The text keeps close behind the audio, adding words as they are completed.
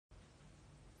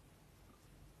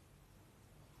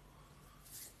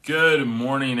Good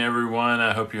morning, everyone.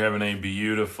 I hope you're having a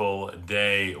beautiful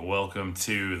day. Welcome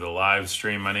to the live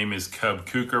stream. My name is Cub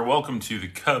Cooker. Welcome to the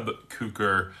Cub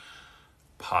Cooker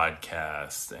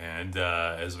podcast. And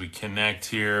as we connect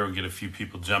here, we get a few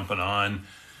people jumping on.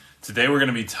 Today, we're going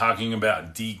to be talking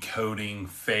about decoding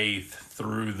faith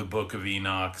through the book of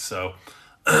Enoch. So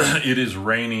it is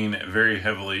raining very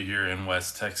heavily here in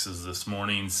West Texas this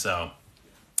morning. So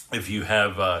if you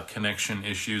have connection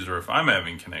issues, or if I'm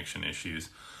having connection issues,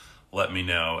 let me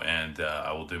know, and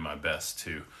I will do my best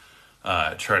to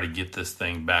try to get this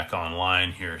thing back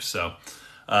online here. So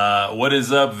what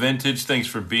is up, Vintage? Thanks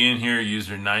for being here.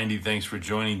 User 90, thanks for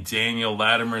joining. Daniel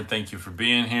Latimer, thank you for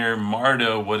being here.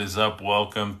 Marta, what is up?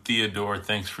 Welcome. Theodore,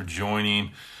 thanks for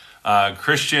joining.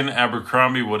 Christian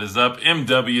Abercrombie, what is up?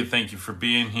 MW, thank you for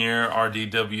being here.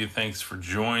 RDW, thanks for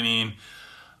joining.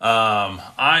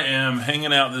 I am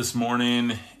hanging out this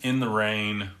morning in the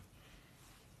rain,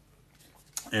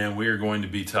 and we are going to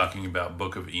be talking about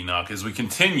Book of Enoch as we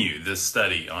continue this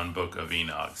study on Book of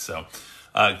Enoch. So,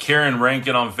 Karen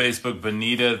Rankin on Facebook,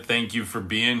 Benita, thank you for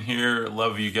being here.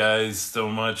 Love you guys so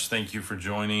much. Thank you for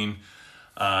joining.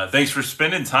 Thanks for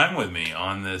spending time with me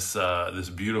on this this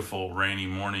beautiful rainy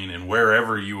morning, and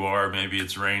wherever you are, maybe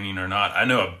it's raining or not. I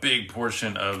know a big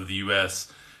portion of the U.S.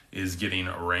 is getting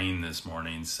rain this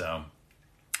morning, so...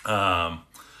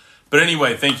 But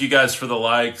anyway, thank you guys for the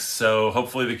likes. So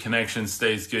hopefully the connection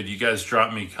stays good. You guys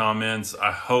drop me comments.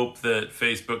 I hope that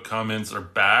Facebook comments are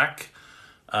back.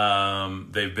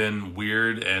 They've been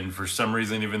weird, and for some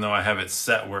reason, even though I have it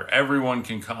set where everyone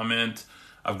can comment,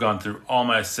 I've gone through all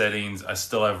my settings. I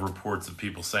still have reports of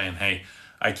people saying, hey,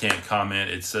 I can't comment.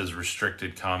 It says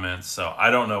restricted comments. So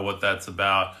I don't know what that's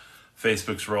about.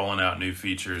 Facebook's rolling out new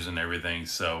features and everything,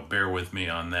 so bear with me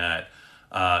on that.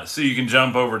 So you can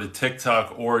jump over to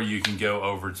TikTok, or you can go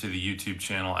over to the YouTube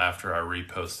channel after I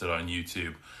repost it on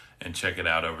YouTube and check it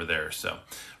out over there. So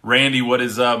Randy, what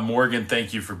is up? Morgan,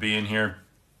 thank you for being here.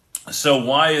 So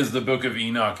why is the Book of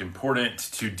Enoch important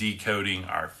to decoding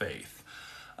our faith?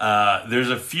 There's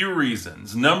a few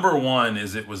reasons. Number one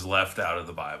is it was left out of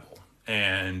the Bible.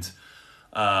 And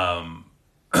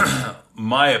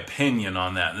my opinion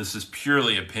on that, this is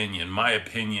purely opinion, my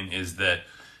opinion is that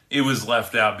it was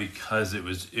left out because it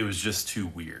was just too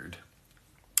weird.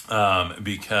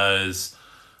 Because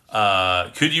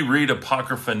could you read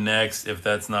Apocrypha next? If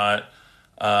that's not,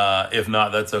 if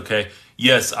not, that's okay.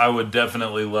 Yes, I would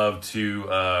definitely love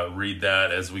to read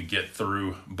that as we get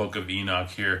through Book of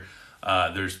Enoch here.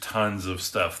 There's tons of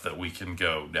stuff that we can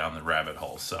go down the rabbit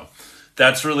hole. So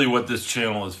that's really what this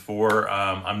channel is for.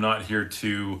 I'm not here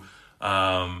to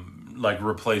like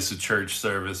replace a church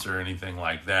service or anything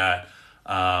like that.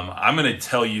 I'm going to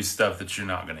tell you stuff that you're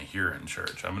not going to hear in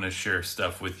church. I'm going to share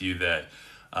stuff with you that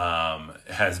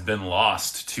has been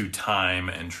lost to time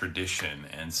and tradition.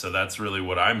 And so that's really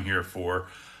what I'm here for,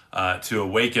 to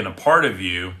awaken a part of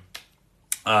you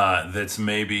that's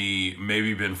maybe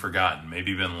been forgotten,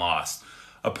 maybe been lost.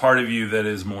 A part of you that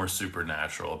is more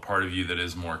supernatural, a part of you that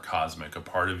is more cosmic, a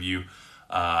part of you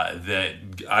that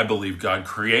I believe God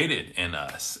created in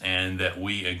us, and that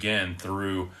we, again,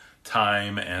 through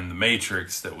time and the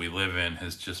matrix that we live in,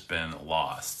 has just been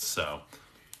lost. So,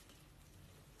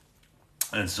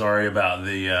 and sorry about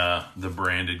the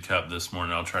branded cup this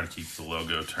morning. I'll try to keep the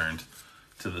logo turned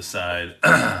to the side.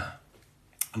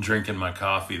 I'm drinking my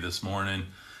coffee this morning.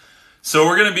 So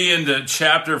we're going to be into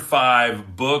chapter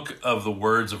 5, Book of the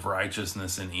Words of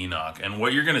Righteousness in Enoch. And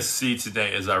what you're going to see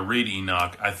today as I read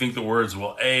Enoch, I think the words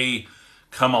will A,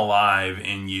 come alive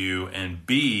in you, and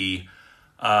B,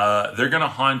 they're going to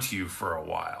haunt you for a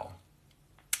while.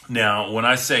 Now, when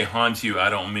I say haunt you, I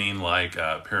don't mean like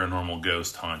a paranormal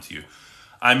ghost haunt you.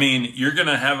 I mean, you're going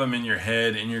to have them in your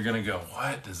head, and you're going to go,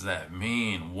 what does that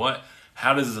mean?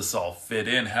 How does this all fit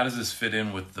in? How does this fit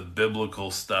in with the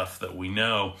biblical stuff that we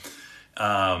know?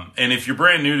 And if you're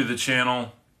brand new to the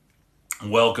channel,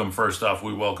 welcome. First off,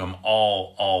 we welcome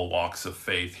all walks of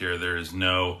faith here. There is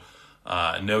no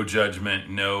judgment,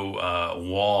 no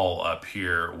wall up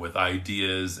here with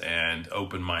ideas and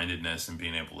open-mindedness and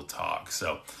being able to talk.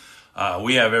 So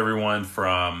we have everyone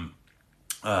from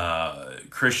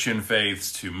Christian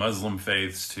faiths to Muslim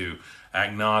faiths to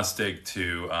agnostic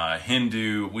to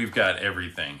Hindu. We've got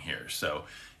everything here. So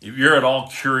if you're at all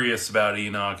curious about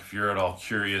Enoch, if you're at all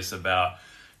curious about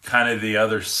kind of the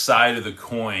other side of the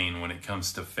coin when it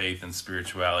comes to faith and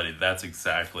spirituality, that's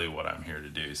exactly what I'm here to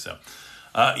do. So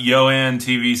Yoann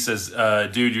TV says,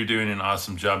 dude, you're doing an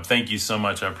awesome job. Thank you so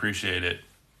much. I appreciate it.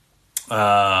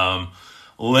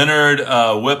 Leonard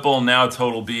Whipple, now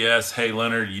total BS. Hey,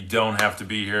 Leonard, you don't have to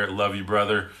be here. Love you,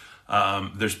 brother.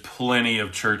 There's plenty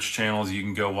of church channels you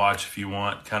can go watch if you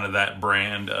want kind of that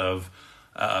brand of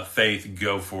faith.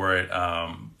 Go for it.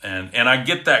 And I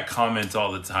get that comment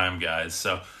all the time, guys.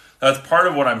 So that's part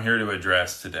of what I'm here to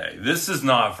address today. This is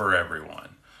not for everyone.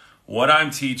 What I'm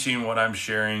teaching, what I'm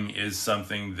sharing is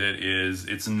something that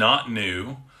it's not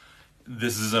new.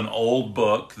 This is an old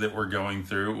book that we're going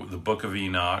through, the Book of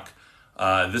Enoch.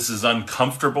 This is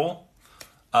uncomfortable.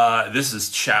 This is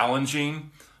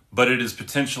challenging, but it is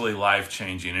potentially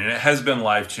life-changing. And it has been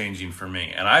life-changing for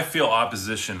me. And I feel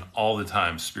opposition all the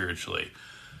time spiritually,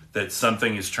 that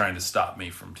something is trying to stop me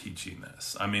from teaching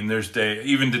this. I mean,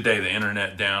 even today, the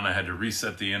internet down. I had to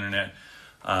reset the internet.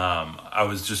 I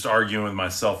was just arguing with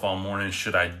myself all morning.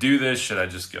 Should I do this? Should I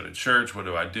just go to church? What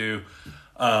do I do?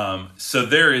 So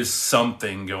there is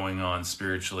something going on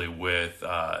spiritually with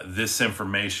this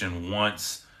information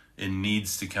once it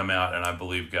needs to come out, and I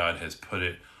believe God has put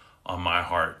it on my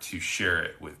heart to share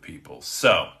it with people.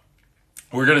 So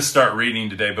we're going to start reading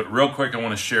today, but real quick, I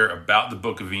want to share about the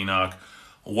Book of Enoch,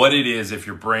 what it is. If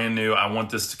you're brand new, I want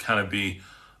this to kind of be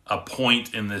a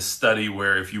point in this study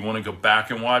where if you want to go back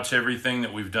and watch everything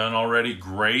that we've done already,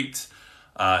 great.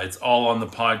 It's all on the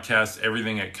podcast,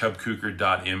 everything at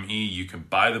cubkuker.me. You can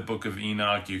buy the Book of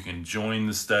Enoch. You can join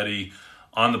the study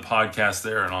on the podcast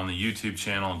there and on the YouTube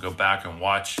channel and go back and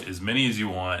watch as many as you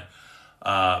want.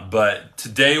 But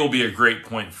today will be a great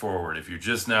point forward. If you're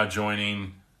just now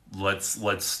joining, let's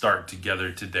start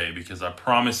together today, because I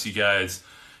promise you guys,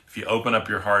 if you open up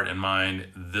your heart and mind,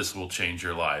 this will change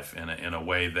your life in a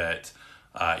way that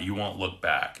you won't look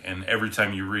back. And every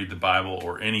time you read the Bible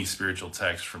or any spiritual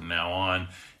text from now on,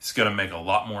 it's going to make a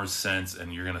lot more sense,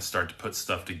 and you're going to start to put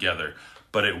stuff together.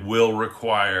 But it will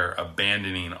require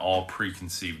abandoning all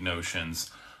preconceived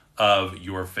notions of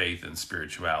your faith and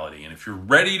spirituality. And if you're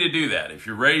ready to do that, if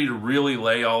you're ready to really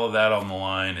lay all of that on the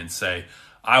line and say,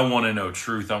 I want to know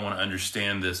truth, I want to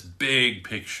understand this big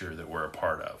picture that we're a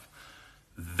part of,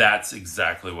 that's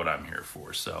exactly what I'm here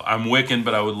for. So I'm Wiccan,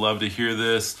 but I would love to hear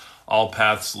this. All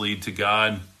paths lead to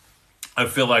God. I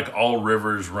feel like all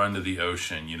rivers run to the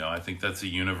ocean. I think that's a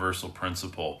universal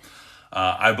principle.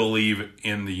 I believe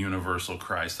in the universal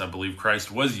Christ. I believe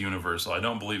Christ was universal. I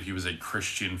don't believe he was a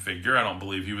Christian figure. I don't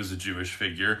believe he was a Jewish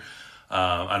figure.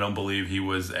 I don't believe he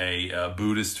was a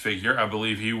Buddhist figure. I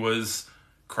believe he was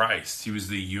Christ. He was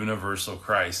the universal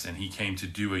Christ, and he came to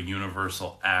do a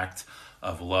universal act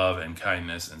of love and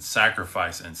kindness and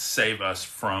sacrifice and save us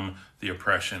from the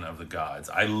oppression of the gods.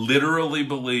 I literally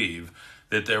believe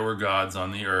that there were gods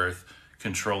on the earth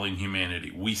controlling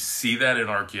humanity. We see that in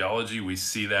archaeology. We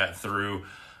see that through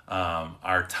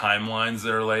our timelines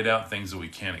that are laid out, things that we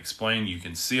can't explain. You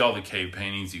can see all the cave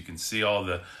paintings. You can see all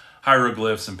the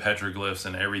hieroglyphs and petroglyphs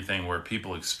and everything where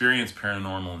people experience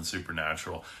paranormal and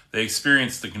supernatural. They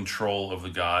experience the control of the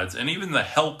gods and even the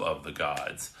help of the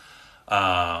gods.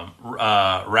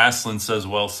 Raslin says,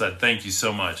 well said. Thank you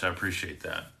so much. I appreciate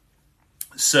that.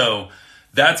 So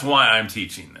that's why I'm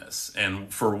teaching this.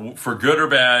 And for good or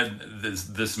bad,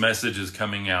 this message is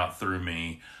coming out through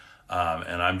me.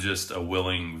 And I'm just a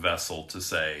willing vessel to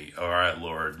say, all right,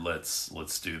 Lord,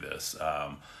 let's do this.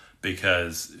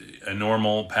 Because a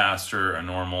normal pastor, a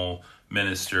normal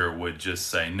minister would just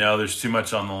say, no, there's too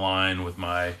much on the line with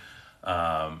my,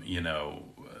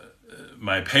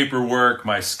 my paperwork,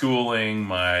 my schooling,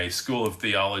 my school of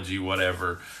theology,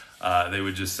 whatever. They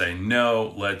would just say,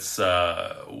 no,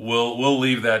 we'll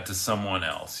leave that to someone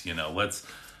else.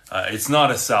 It's not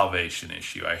a salvation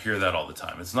issue. I hear that all the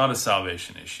time. It's not a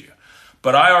salvation issue.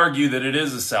 But I argue that it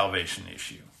is a salvation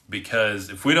issue,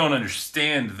 because if we don't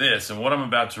understand this and what I'm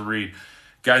about to read,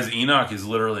 guys, Enoch is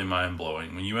literally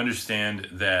mind-blowing. When you understand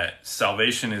that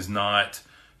salvation is not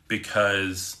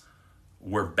because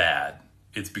we're bad.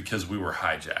 It's because we were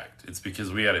hijacked. It's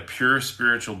because we had a pure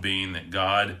spiritual being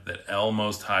that El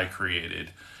Most High created,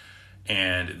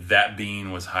 and that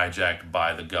being was hijacked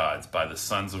by the gods, by the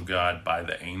sons of God, by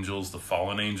the angels, the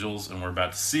fallen angels, and we're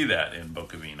about to see that in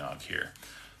Book of Enoch here.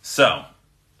 So,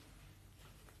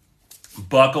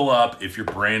 buckle up if you're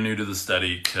brand new to the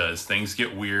study, because things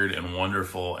get weird and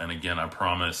wonderful, and again, I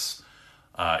promise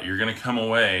you're going to come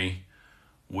away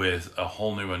with a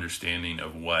whole new understanding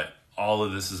of what all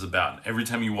of this is about. And every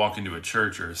time you walk into a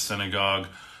church or a synagogue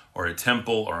or a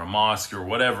temple or a mosque or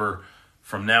whatever,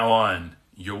 from now on,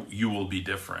 you will be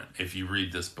different if you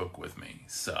read this book with me.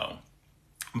 So,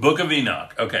 Book of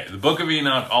Enoch. Okay, the Book of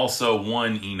Enoch, also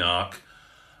one Enoch.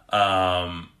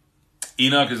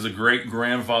 Enoch is the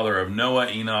great-grandfather of Noah.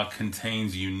 Enoch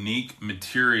contains unique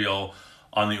material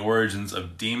on the origins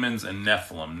of demons and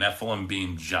Nephilim. Nephilim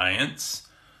being giants.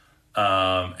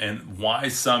 and why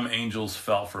some angels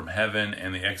fell from heaven,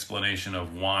 and the explanation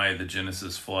of why the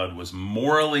Genesis flood was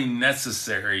morally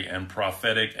necessary and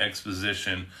prophetic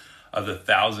exposition of the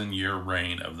 1,000-year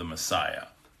reign of the Messiah.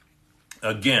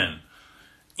 Again,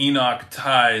 Enoch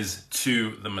ties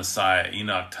to the Messiah.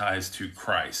 Enoch ties to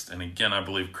Christ. And again, I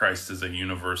believe Christ is a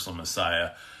universal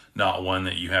Messiah, not one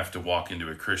that you have to walk into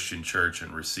a Christian church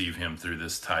and receive him through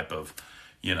this type of,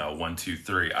 1, 2,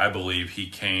 3. I believe he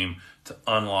came to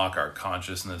unlock our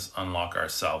consciousness, unlock our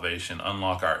salvation,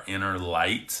 unlock our inner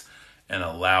light, and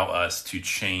allow us to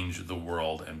change the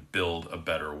world and build a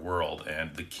better world.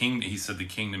 And the kingdom, he said, the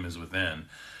kingdom is within.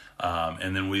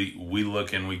 And then we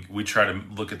look and we try to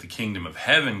look at the kingdom of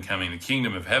heaven coming. The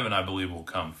kingdom of heaven, I believe, will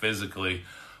come physically.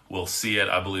 We'll see it.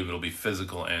 I believe it'll be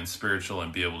physical and spiritual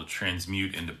and be able to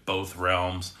transmute into both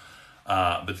realms.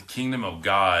 But the kingdom of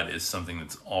God is something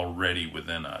that's already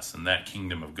within us. And that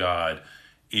kingdom of God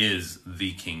is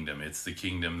the kingdom. It's the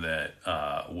kingdom that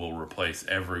will replace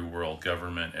every world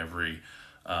government, every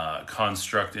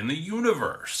construct in the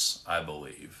universe, I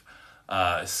believe.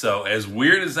 So as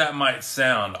weird as that might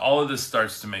sound, all of this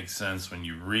starts to make sense when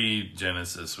you read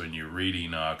Genesis, when you read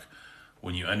Enoch,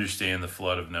 when you understand the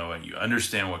flood of Noah, you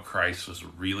understand what Christ was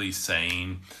really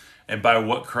saying. And by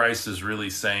what Christ is really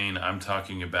saying, I'm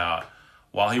talking about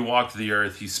while he walked the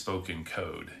earth, he spoke in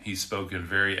code. He spoke in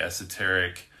very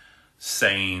esoteric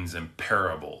sayings and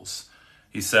parables.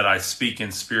 He said, I speak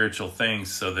in spiritual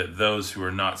things so that those who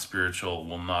are not spiritual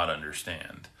will not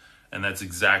understand. And that's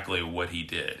exactly what he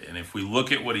did. And if we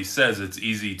look at what he says, it's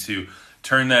easy to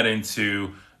turn that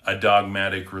into a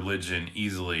dogmatic religion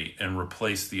easily and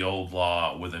replace the old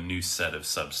law with a new set of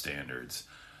substandards.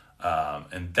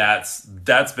 And that's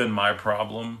been my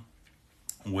problem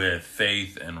with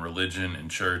faith and religion and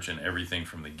church and everything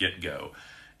from the get-go.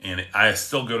 And I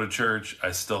still go to church.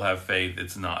 I still have faith.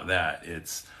 It's not that.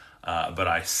 But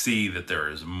I see that there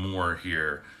is more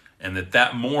here. And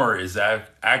that more is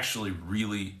actually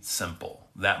really simple.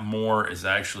 That more is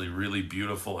actually really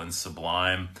beautiful and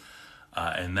sublime.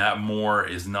 And that more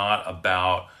is not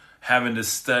about having to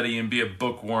study and be a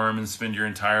bookworm and spend your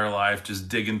entire life just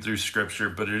digging through Scripture.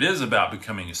 But it is about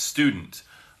becoming a student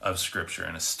of Scripture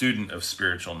and a student of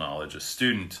spiritual knowledge, a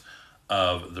student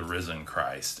of the risen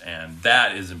Christ. And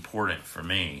that is important for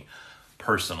me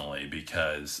personally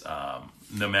because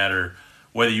no matter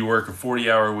whether you work a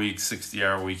 40-hour week,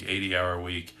 60-hour week, 80-hour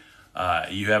week,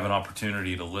 you have an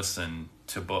opportunity to listen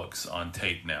to books on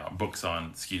tape now.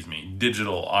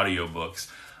 Digital audio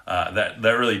books. That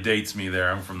really dates me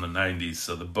there. I'm from the 90s,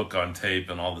 so the book on tape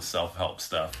and all the self-help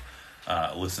stuff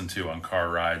listen to on car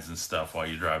rides and stuff while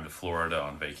you drive to Florida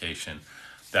on vacation.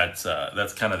 That's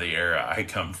kind of the era I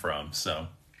come from. So,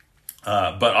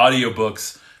 but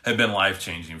audiobooks have been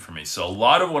life-changing for me. So a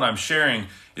lot of what I'm sharing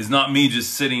is not me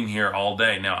just sitting here all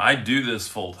day. Now, I do this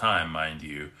full-time, mind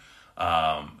you,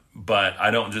 but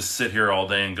I don't just sit here all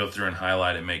day and go through and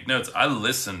highlight and make notes. I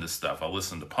listen to stuff. I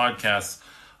listen to podcasts.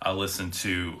 I listen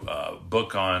to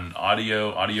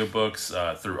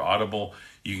audiobooks through Audible.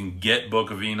 You can get Book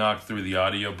of Enoch through the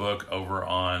audiobook over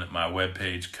on my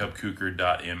webpage,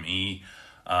 cubkuker.me.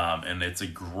 And it's a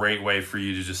great way for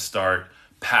you to just start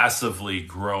passively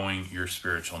growing your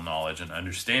spiritual knowledge and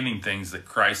understanding things that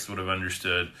Christ would have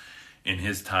understood in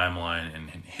his timeline and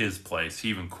in his place. He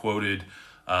even quoted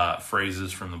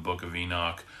phrases from the Book of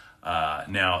Enoch.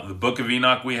 Now, the Book of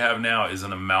Enoch we have now is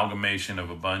an amalgamation of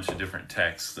a bunch of different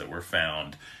texts that were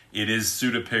found. It is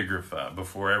pseudepigrapha.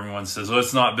 Before everyone says, "Oh,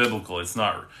 it's not biblical. It's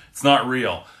not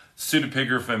real."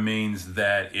 Pseudepigrapha means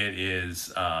that it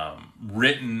is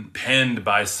penned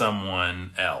by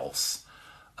someone else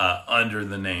under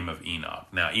the name of Enoch.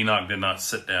 Now, Enoch did not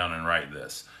sit down and write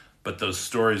this, but those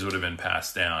stories would have been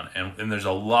passed down. And there's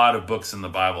a lot of books in the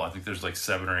Bible. I think there's like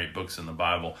 7 or 8 books in the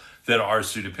Bible that are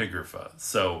pseudepigrapha.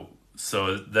 So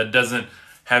that doesn't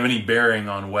have any bearing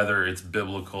on whether it's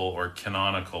biblical or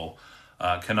canonical.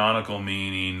 Canonical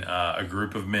meaning a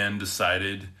group of men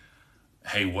decided,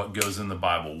 hey, what goes in the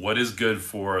Bible? What is good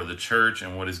for the church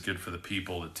and what is good for the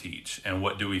people to teach? And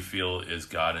what do we feel is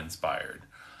God-inspired?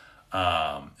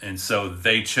 And so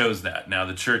they chose that. Now,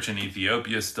 the church in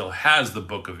Ethiopia still has the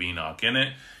Book of Enoch in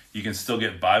it. You can still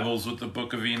get Bibles with the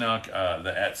Book of Enoch.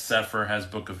 The Et Sefer has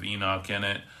Book of Enoch in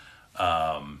it.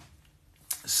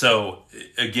 So,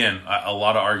 again, a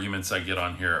lot of arguments I get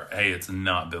on here, hey, it's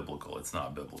not biblical. It's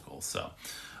not biblical. So,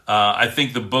 I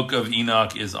think the Book of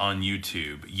Enoch is on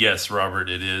YouTube. Yes, Robert,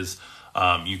 it is.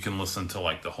 You can listen to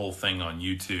like the whole thing on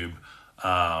YouTube.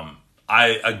 I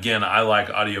like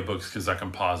audiobooks because I can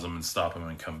pause them and stop them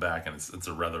and come back, and it's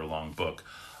a rather long book.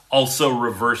 Also,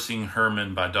 Reversing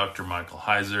Herman by Dr. Michael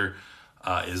Heiser.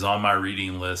 is on my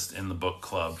reading list in the book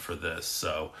club for this.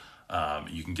 So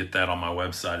you can get that on my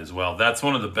website as well. That's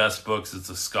one of the best books. It's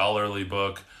a scholarly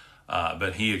book,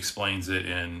 but he explains it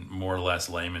in more or less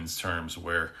layman's terms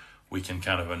where we can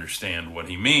kind of understand what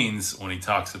he means when he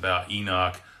talks about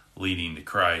Enoch leading to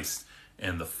Christ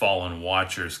and the fallen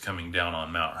watchers coming down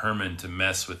on Mount Hermon to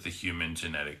mess with the human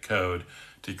genetic code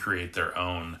to create their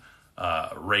own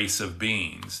race of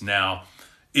beings. Now,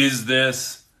 is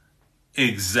this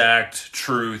exact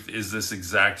truth? Is this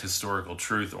exact historical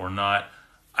truth or not?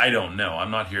 I don't know.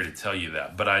 I'm not here to tell you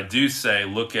that. But I do say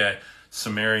look at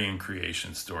Sumerian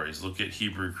creation stories, look at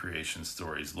Hebrew creation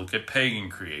stories, look at pagan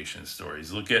creation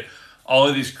stories, look at all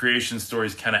of these creation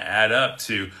stories kind of add up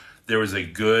to there was a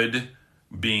good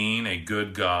being, a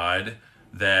good God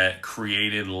that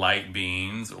created light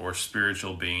beings or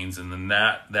spiritual beings, and then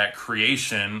that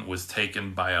creation was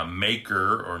taken by a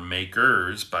maker or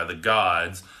makers, by the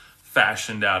gods,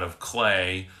 fashioned out of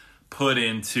clay, put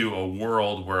into a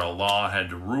world where Allah had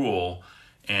to rule.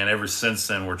 And ever since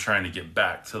then, we're trying to get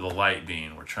back to the light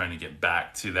being. We're trying to get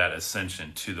back to that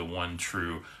ascension, to the one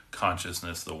true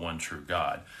consciousness, the one true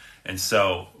God. And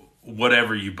so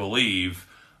whatever you believe,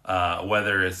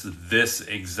 whether it's this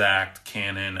exact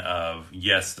canon of,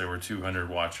 yes, there were 200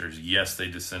 watchers, yes, they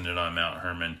descended on Mount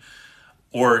Hermon,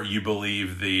 or you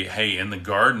believe hey, in the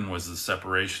garden was the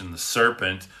separation, the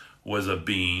serpent was a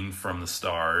being from the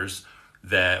stars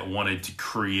that wanted to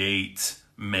create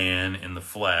man in the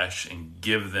flesh and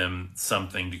give them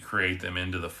something to create them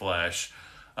into the flesh,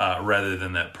 rather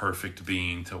than that perfect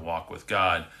being to walk with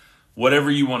God.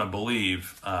 Whatever you want to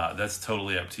believe, that's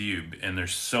totally up to you. And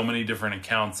there's so many different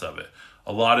accounts of it.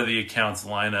 A lot of the accounts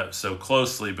line up so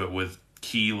closely, but with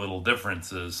key little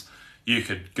differences, you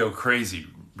could go crazy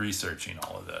researching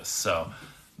all of this. So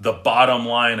the bottom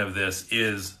line of this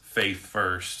is faith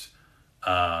first,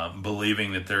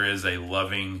 believing that there is a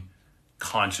loving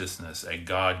consciousness, a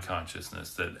God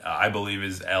consciousness that I believe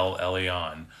is El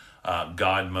Elyon.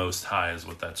 God Most High is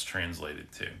what that's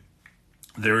translated to.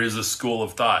 There is a school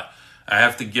of thought. I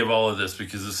have to give all of this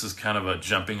because this is kind of a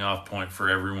jumping off point for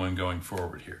everyone going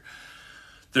forward here.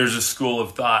 There's a school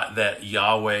of thought that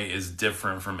Yahweh is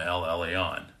different from El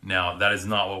Elyon. Now, that is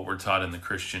not what we're taught in the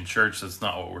Christian church. That's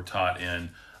not what we're taught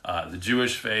in the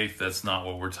Jewish faith. That's not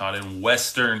what we're taught in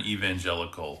Western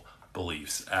evangelical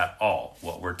beliefs at all.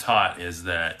 What we're taught is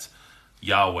that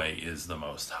Yahweh is the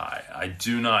Most High. I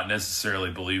do not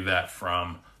necessarily believe that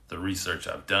from the research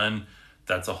I've done.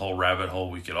 That's a whole rabbit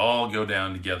hole we could all go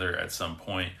down together at some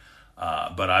point.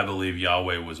 But I believe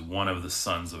Yahweh was one of the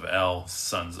sons of El,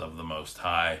 sons of the Most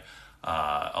High,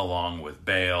 along with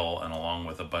Baal and along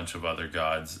with a bunch of other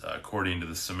gods. According to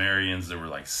the Sumerians, there were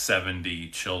like 70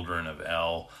 children of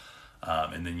El.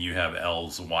 And then you have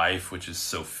El's wife, which is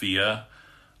Sophia.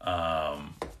 A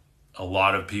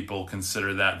lot of people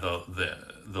consider that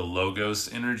the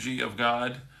logos energy of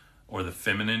God, or the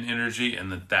feminine energy,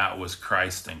 and that was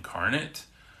Christ incarnate.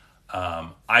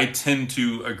 I tend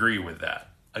to agree with that.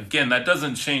 Again, that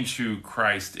doesn't change who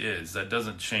Christ is. That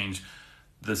doesn't change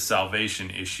the salvation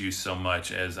issue so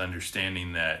much as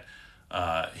understanding that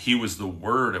he was the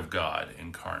Word of God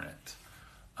incarnate.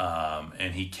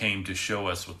 And he came to show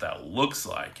us what that looks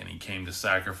like, and he came to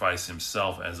sacrifice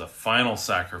himself as a final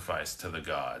sacrifice to the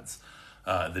gods.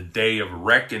 The day of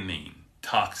reckoning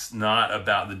talks not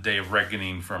about the day of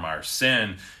reckoning from our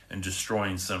sin and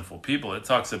destroying sinful people. It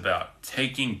talks about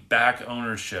taking back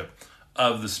ownership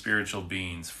of the spiritual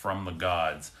beings from the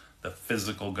gods, the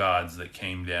physical gods that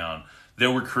came down.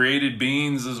 There were created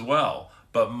beings as well,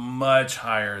 but much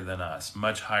higher than us,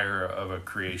 much higher of a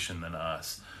creation than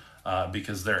us.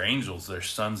 Because they're angels, they're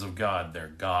sons of God, they're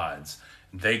gods.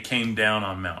 They came down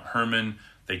on Mount Hermon.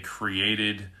 They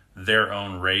created their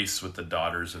own race with the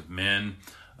daughters of men.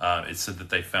 It said that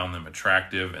they found them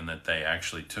attractive and that they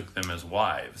actually took them as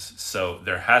wives. So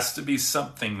there has to be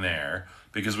something there,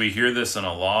 because we hear this in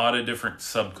a lot of different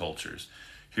subcultures.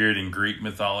 You hear it in Greek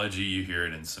mythology, you hear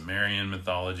it in Sumerian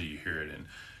mythology, you hear it in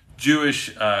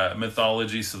Jewish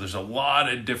mythology. So there's a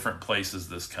lot of different places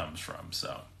this comes from.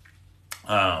 So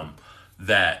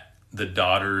that the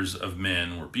daughters of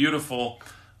men were beautiful,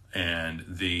 and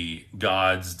the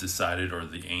gods decided, or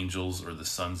the angels or the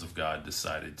sons of God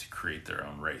decided to create their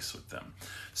own race with them.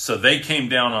 So they came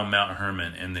down on Mount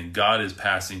Hermon, and then God is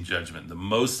passing judgment. The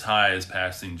Most High is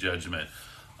passing judgment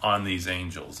on these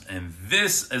angels. And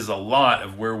this is a lot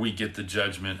of where we get the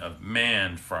judgment of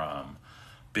man from,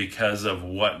 because of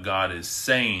what God is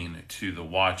saying to the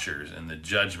watchers and the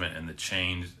judgment and the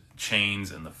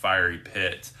chains and the fiery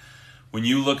pit. When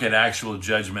you look at actual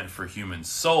judgment for human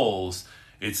souls,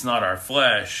 it's not our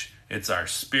flesh, It's our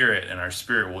spirit, and our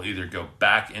spirit will either go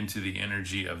back into the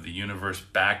energy of the universe,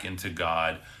 back into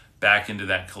God, back into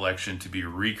that collection to be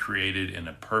recreated in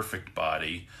a perfect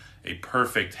body, a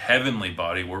perfect heavenly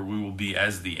body where we will be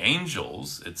as the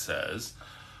angels, it says,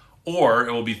 or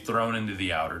it will be thrown into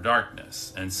the outer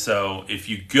darkness. And so if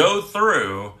you go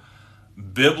through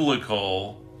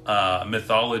biblical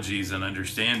mythologies and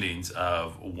understandings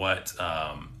of what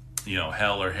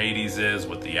hell or Hades is,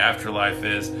 what the afterlife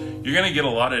is, you're going to get a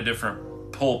lot of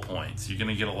different pull points. You're going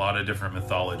to get a lot of different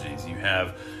mythologies. You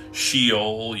have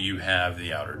Sheol, you have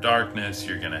the outer darkness,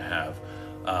 you're going to have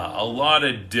a lot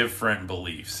of different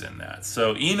beliefs in that.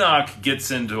 So Enoch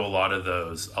gets into a lot of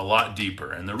those a lot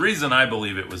deeper. And the reason I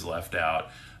believe it was left out,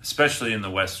 especially in the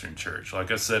Western church,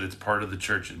 like I said, it's part of the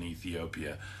church in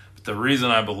Ethiopia. But the reason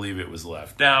I believe it was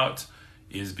left out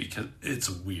is because it's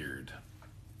weird.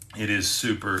 It is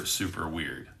super, super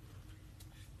weird.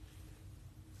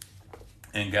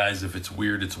 And guys, if it's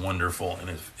weird, it's wonderful. And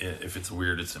if it's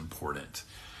weird, it's important.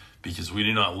 Because we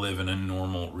do not live in a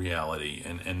normal reality.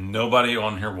 And nobody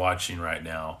on here watching right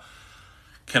now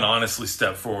can honestly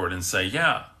step forward and say,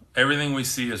 yeah, everything we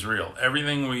see is real.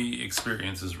 Everything we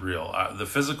experience is real. The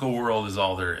physical world is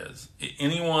all there is.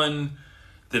 Anyone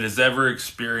that has ever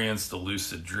experienced a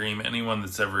lucid dream, anyone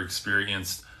that's ever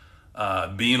experienced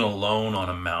being alone on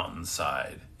a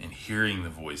mountainside and hearing the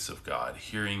voice of God,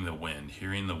 hearing the wind,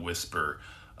 hearing the whisper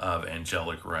of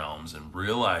angelic realms, and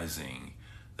realizing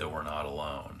that we're not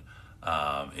alone.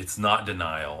 It's not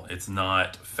denial. It's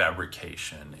not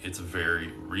fabrication. It's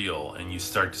very real. And you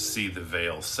start to see the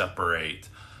veil separate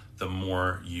the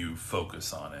more you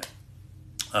focus on it.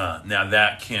 Now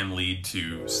that can lead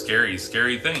to scary,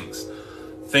 scary things.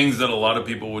 Things that a lot of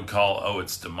people would call, oh,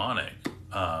 it's demonic.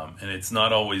 And it's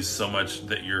not always so much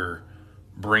that you're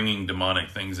bringing demonic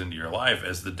things into your life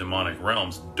as the demonic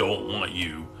realms don't want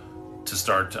you to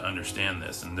start to understand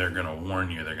this. And they're going to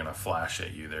warn you. They're going to flash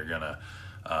at you. They're going to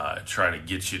try to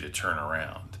get you to turn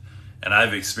around. And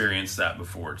I've experienced that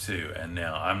before too. And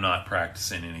now I'm not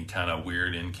practicing any kind of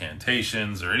weird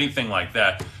incantations or anything like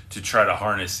that to try to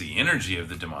harness the energy of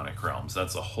the demonic realms.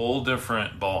 That's a whole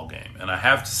different ball game. And I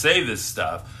have to say this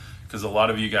stuff because a lot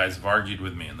of you guys have argued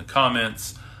with me in the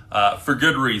comments for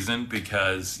good reason,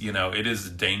 because, it is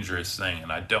a dangerous thing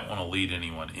and I don't want to lead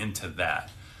anyone into that.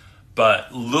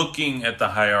 But looking at the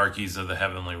hierarchies of the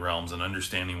heavenly realms and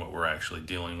understanding what we're actually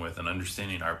dealing with and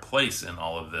understanding our place in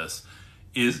all of this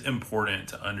is important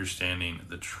to understanding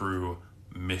the true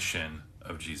mission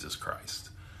of Jesus Christ.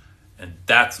 And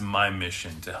that's my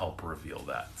mission, to help reveal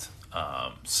that.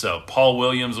 So Paul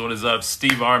Williams, what is up?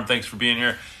 Steve Arm, thanks for being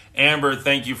here. Amber,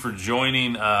 thank you for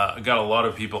joining. I got a lot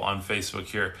of people on Facebook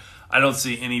here. I don't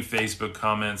see any Facebook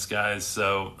comments, guys,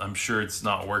 so I'm sure it's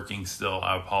not working still.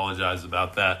 I apologize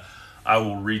about that. I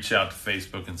will reach out to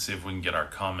Facebook and see if we can get our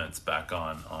comments back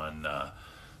on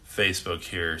Facebook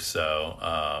here. So,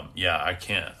 I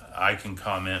can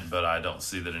comment, but I don't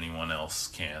see that anyone else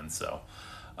can. So,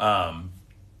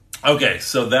 okay,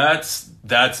 so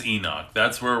that's Enoch.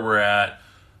 That's where we're at.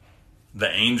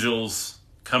 The angels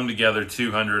come together,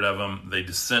 200 of them. They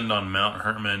descend on Mount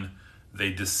Hermon.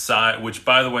 They decide, which,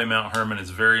 by the way, Mount Hermon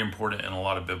is very important in a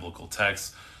lot of biblical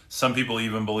texts. Some people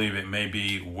even believe it may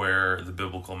be where the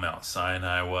biblical Mount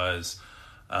Sinai was.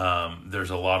 There's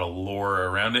a lot of lore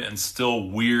around it, and still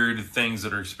weird things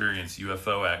that are experienced,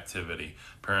 UFO activity,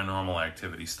 paranormal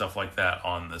activity, stuff like that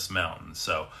on this mountain.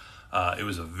 So it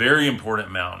was a very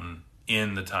important mountain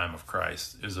in the time of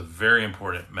Christ. It was a very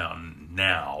important mountain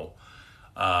now.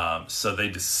 So they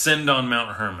descend on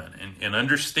Mount Hermon, and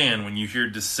understand when you hear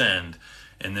descend,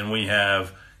 and then we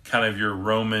have kind of your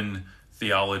Roman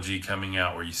theology coming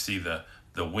out where you see the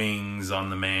wings on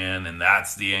the man, and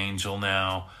that's the angel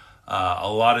now. A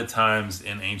lot of times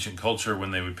in ancient culture,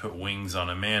 when they would put wings on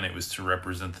a man, it was to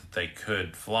represent that they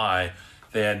could fly.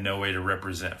 They had no way to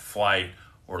represent flight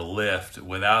or lift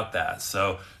without that.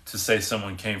 So to say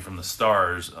someone came from the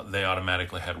stars, they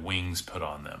automatically had wings put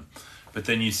on them. But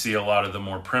then you see a lot of the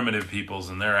more primitive peoples,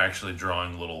 and they're actually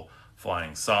drawing little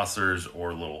flying saucers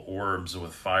or little orbs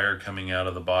with fire coming out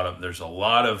of the bottom. There's a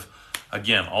lot of,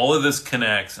 again, all of this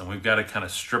connects, and we've got to kind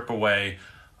of strip away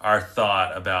our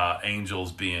thought about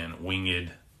angels being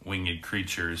winged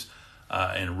creatures,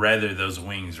 and rather those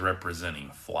wings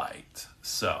representing flight.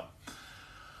 So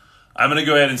I'm going to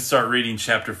go ahead and start reading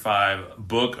chapter 5,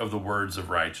 Book of the Words of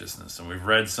Righteousness. And we've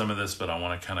read some of this, but I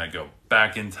want to kind of go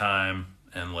back in time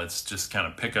and let's just kind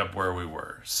of pick up where we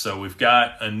were. So we've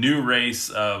got a new race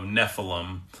of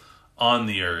Nephilim on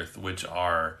the earth, which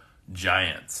are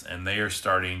giants, and they are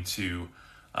starting to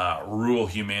rule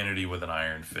humanity with an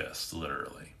iron fist,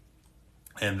 literally.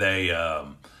 And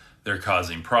they're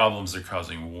causing problems, they're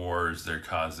causing wars, they're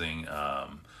causing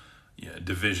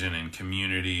division in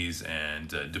communities and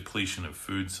depletion of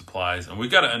food supplies. And we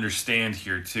got to understand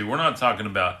here too, we're not talking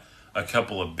about a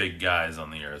couple of big guys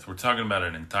on the earth. We're talking about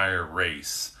an entire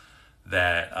race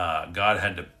that God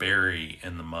had to bury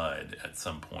in the mud at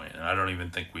some point. And I don't even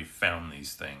think we've found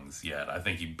these things yet. I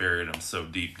think he buried them so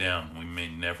deep down we may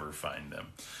never find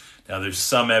them. Now, there's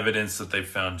some evidence that they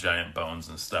found giant bones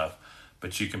and stuff,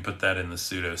 but you can put that in the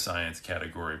pseudoscience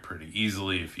category pretty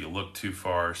easily if you look too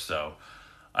far. So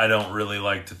I don't really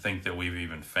like to think that we've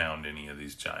even found any of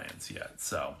these giants yet.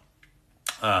 So,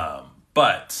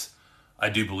 but I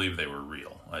do believe they were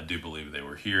real. I do believe they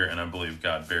were here, and I believe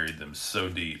God buried them so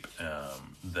deep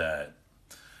that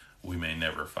we may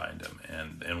never find them.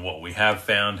 And what we have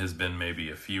found has been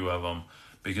maybe a few of them,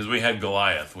 because we had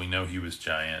Goliath. We know he was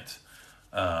giant.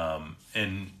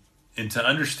 And to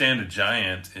understand a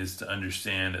giant is to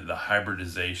understand the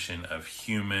hybridization of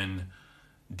human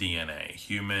DNA,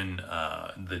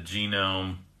 the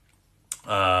genome.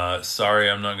 Sorry,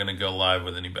 I'm not going to go live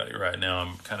with anybody right now.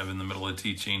 I'm kind of in the middle of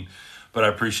teaching, but I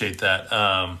appreciate that.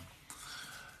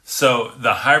 So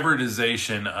the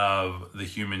hybridization of the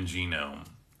human genome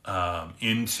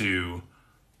into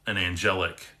an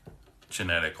angelic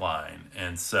genetic line.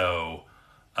 And so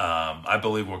I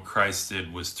believe what Christ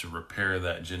did was to repair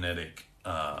that genetic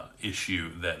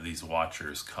issue that these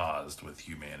watchers caused with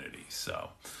humanity. So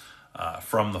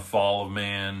from the fall of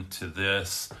man to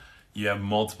this, you have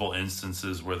multiple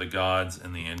instances where the gods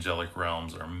and the angelic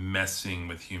realms are messing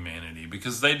with humanity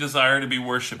because they desire to be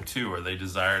worshipped too, or they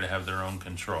desire to have their own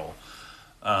control.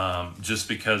 Just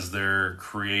because they're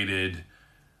created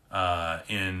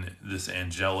in this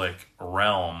angelic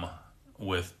realm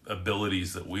with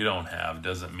abilities that we don't have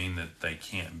doesn't mean that they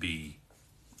can't be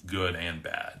good and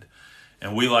bad.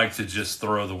 And we like to just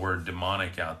throw the word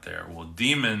demonic out there. Well,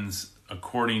 demons,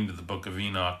 according to the book of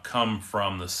Enoch, come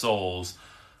from the souls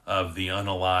of the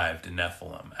unalived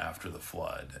Nephilim after the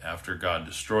flood. After God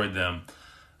destroyed them,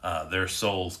 their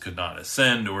souls could not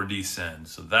ascend or descend.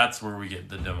 So that's where we get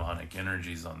the demonic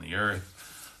energies on the earth.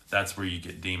 That's where you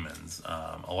get demons.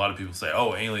 A lot of people say,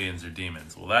 oh, aliens are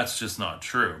demons. Well, that's just not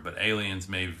true. But aliens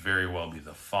may very well be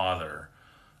the father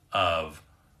of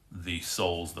the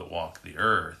souls that walk the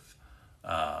earth,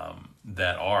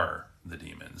 that are the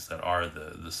demons, that are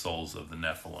the souls of the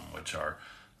Nephilim, which are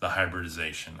the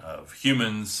hybridization of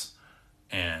humans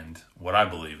and what I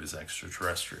believe is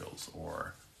extraterrestrials,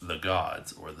 or the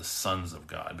gods, or the sons of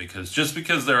God. Because just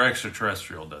because they're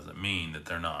extraterrestrial doesn't mean that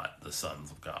they're not the sons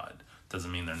of God.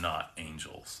 Doesn't mean they're not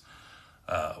angels.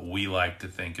 We like to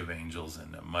think of angels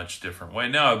in a much different way.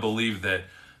 Now, I believe that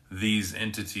these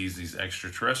entities, these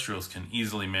extraterrestrials, can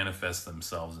easily manifest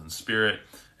themselves in spirit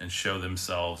and show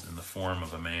themselves in the form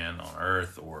of a man on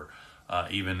earth, or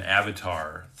even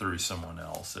avatar through someone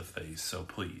else if they so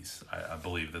please. I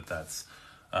believe that that's...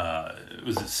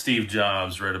 Steve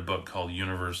Jobs read a book called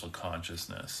Universal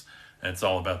Consciousness, and it's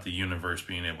all about the universe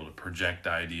being able to project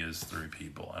ideas through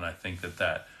people. And I think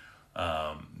that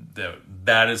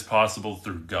is possible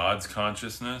through God's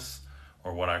consciousness,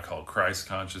 or what I call Christ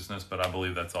consciousness, but I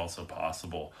believe that's also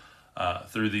possible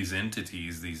through these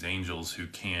entities, these angels who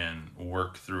can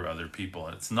work through other people.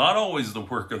 And it's not always the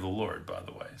work of the Lord, by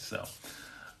the way. So,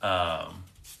 all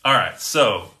right,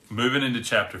 so moving into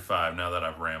chapter 5, now that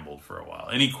I've rambled for a while.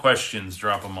 Any questions,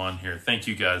 drop them on here. Thank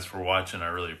you guys for watching. I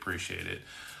really appreciate it.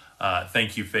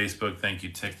 Thank you, Facebook. Thank you,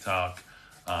 TikTok.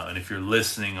 And if you're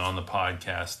listening on the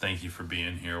podcast, thank you for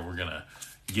being here. We're going to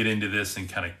get into this and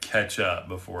kind of catch up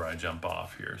before I jump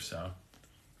off here. So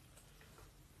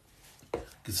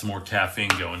get some more caffeine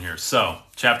going here. So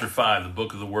chapter 5, the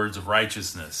book of the words of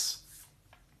righteousness.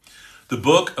 The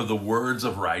book of the words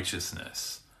of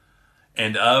righteousness,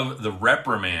 and of the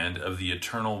reprimand of the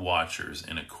eternal watchers,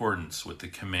 in accordance with the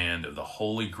command of the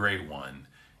Holy Great One,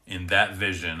 in that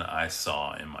vision I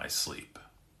saw in my sleep.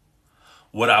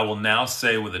 What I will now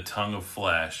say with a tongue of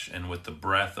flesh and with the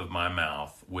breath of my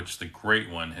mouth, which the Great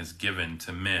One has given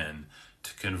to men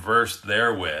to converse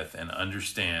therewith and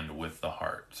understand with the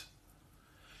heart.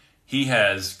 He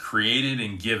has created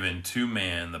and given to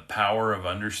man the power of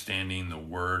understanding the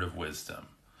word of wisdom.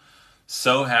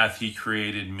 So hath he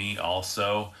created me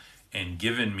also, and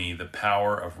given me the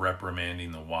power of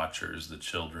reprimanding the watchers, the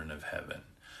children of heaven.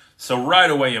 So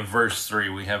right away in verse 3,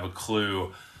 we have a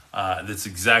clue. That's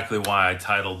exactly why I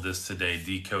titled this today,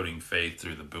 Decoding Faith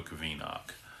Through the Book of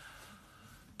Enoch.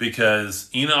 Because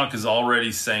Enoch is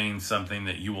already saying something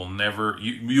that you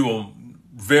will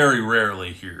very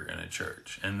rarely hear in a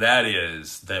church. And that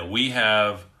is that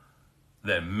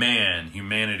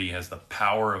humanity has the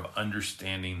power of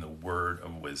understanding the word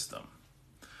of wisdom.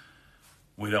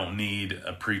 We don't need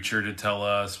a preacher to tell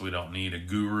us. We don't need a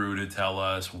guru to tell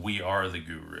us. We are the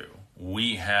guru.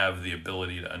 We have the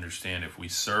ability to understand if we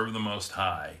serve the Most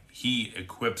High, He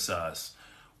equips us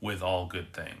with all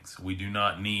good things. We do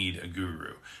not need a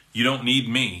guru. You don't need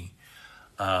me.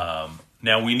 Now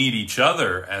we need each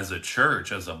other as a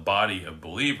church, as a body of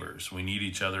believers. We need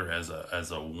each other as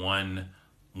a one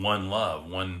love,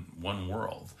 one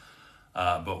world.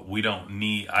 But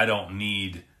I don't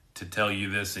need to tell you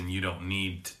this, and you don't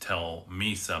need to tell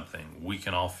me something. We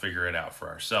can all figure it out for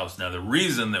ourselves. Now, the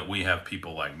reason that we have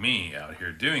people like me out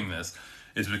here doing this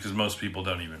is because most people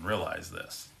don't even realize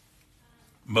this.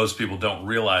 Most people don't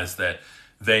realize that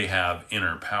they have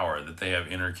inner power, that they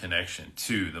have inner connection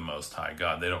to the Most High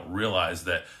God. They don't realize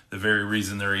that the very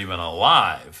reason they're even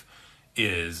alive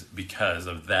is because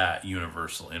of that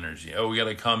universal energy. Oh, we got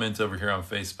a comment over here on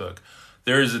Facebook.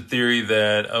 There is a theory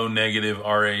that O negative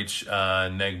RH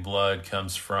neg blood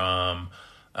comes from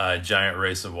a giant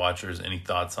race of watchers. Any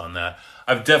thoughts on that?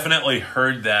 I've definitely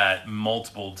heard that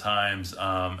multiple times,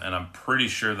 and I'm pretty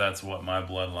sure that's what my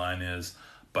bloodline is,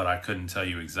 but I couldn't tell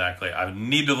you exactly. I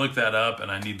need to look that up,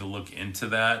 and I need to look into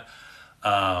that.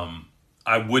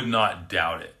 I would not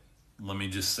doubt it. Let me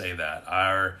just say that.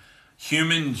 Our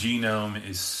human genome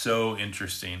is so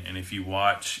interesting, and if you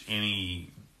watch any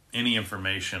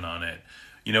information on it,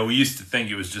 we used to think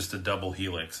it was just a double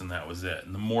helix and that was it.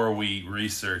 And the more we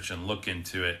research and look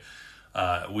into it,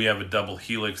 we have a double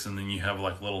helix, and then you have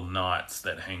like little knots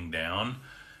that hang down,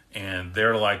 and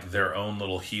they're like their own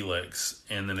little helix,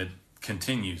 and then it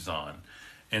continues on.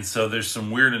 And so there's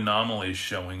some weird anomalies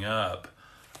showing up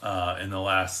in the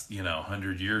last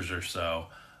 100 years or so,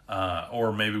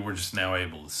 or maybe we're just now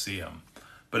able to see them.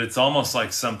 But it's almost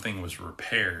like something was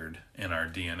repaired in our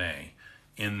DNA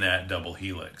in that double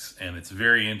helix, and it's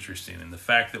very interesting. And the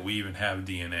fact that we even have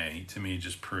DNA, to me,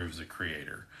 just proves a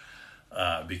creator,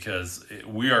 because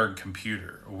we are a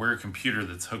computer. We're a computer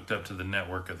that's hooked up to the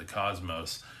network of the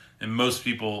cosmos. And most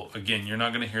people, again, you're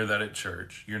not going to hear that at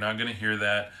church. You're not going to hear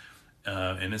that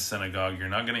in a synagogue. You're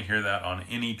not going to hear that on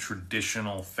any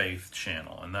traditional faith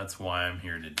channel. And that's why I'm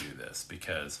here to do this,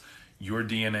 because your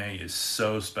DNA is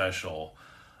so special.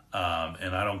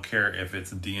 And I don't care if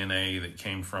it's DNA that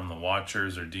came from the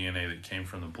Watchers or DNA that came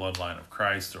from the bloodline of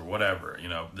Christ or whatever.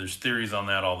 There's theories on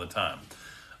that all the time.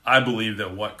 I believe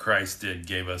that what Christ did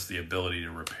gave us the ability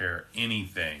to repair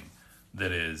anything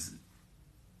that has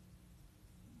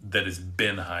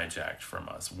been hijacked from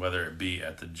us, whether it be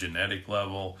at the genetic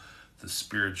level, the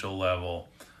spiritual level,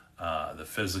 the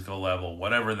physical level,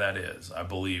 whatever that is. I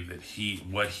believe that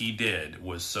what he did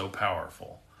was so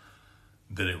powerful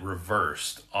that it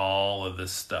reversed all of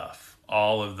this stuff,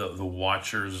 all of the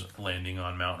Watchers landing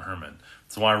on Mount Hermon.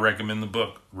 That's why I recommend the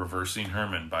book, Reversing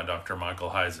Hermon by Dr.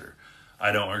 Michael Heiser.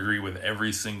 I don't agree with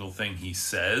every single thing he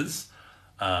says.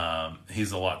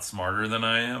 He's a lot smarter than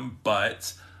I am,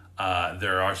 but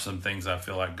there are some things I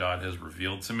feel like God has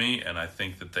revealed to me, and I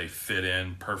think that they fit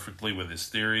in perfectly with his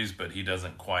theories, but he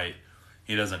doesn't quite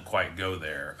go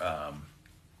there.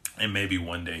 And maybe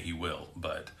one day he will,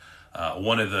 but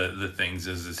one of the things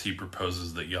is he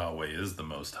proposes that Yahweh is the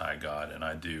Most High God, and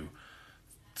I do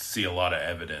see a lot of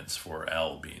evidence for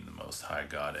El being the Most High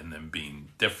God and them being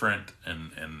different.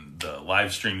 And the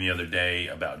live stream the other day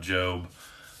about Job,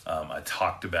 I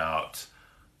talked about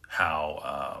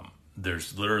how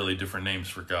there's literally different names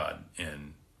for God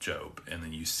in Job, and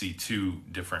then you see two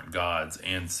different gods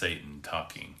and Satan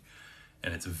talking,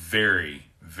 and it's very,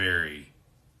 very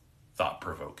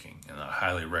thought-provoking, and I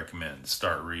highly recommend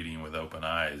start reading with open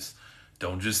eyes.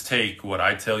 Don't just take what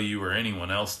I tell you or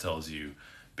anyone else tells you,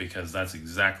 because that's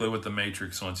exactly what the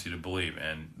Matrix wants you to believe.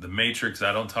 And the Matrix,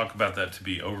 I don't talk about that to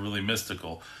be overly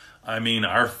mystical. I mean,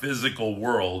 our physical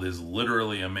world is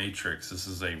literally a matrix. This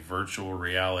is a virtual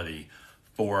reality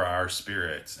for our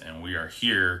spirits, and we are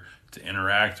here to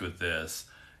interact with this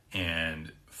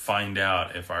and find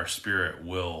out if our spirit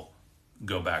will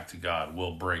go back to God,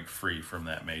 will break free from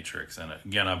that matrix. And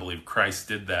again, I believe Christ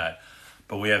did that,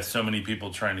 but we have so many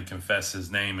people trying to confess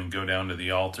his name and go down to the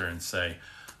altar and say,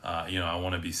 I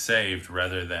want to be saved,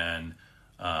 rather than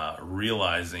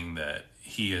realizing that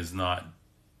he is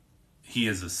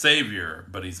a savior,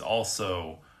 but he's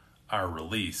also our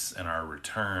release and our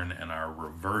return and our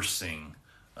reversing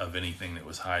of anything that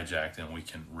was hijacked, and we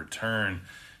can return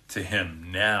to him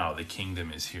now. The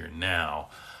kingdom is here now.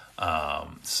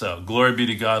 So glory be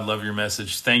to God. Love your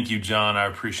message. Thank you, John. I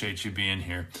appreciate you being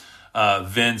here.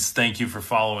 Vince, thank you for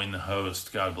following the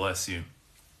host. God bless you.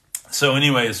 So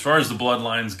anyway, as far as the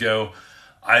bloodlines go,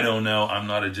 I don't know. I'm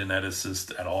not a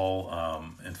geneticist at all.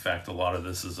 In fact, a lot of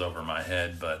this is over my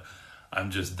head, but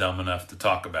I'm just dumb enough to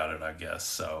talk about it, I guess.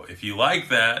 So if you like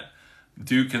that,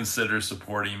 do consider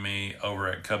supporting me over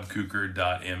at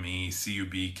cubkuker.me,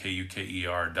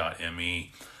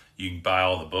 cubkuker.me. You can buy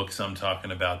all the books I'm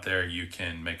talking about there. You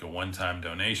can make a one-time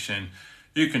donation.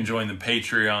 You can join the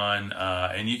Patreon,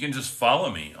 and you can just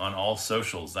follow me on all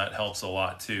socials. That helps a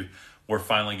lot too. We're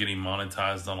finally getting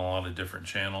monetized on a lot of different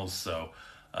channels, so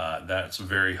that's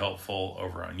very helpful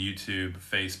over on YouTube,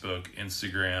 Facebook,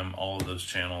 Instagram. All of those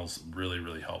channels, really,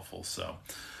 really helpful. So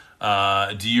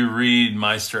do you read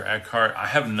Meister Eckhart? I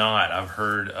have not. I've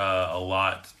heard a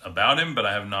lot about him, but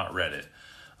I have not read it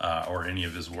or any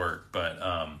of his work. But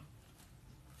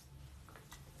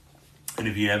and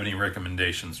if you have any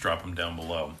recommendations, drop them down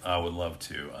below. I would love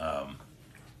to.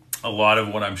 A lot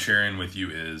of what I'm sharing with you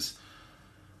is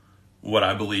what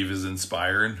I believe is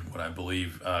inspired, what I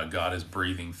believe God is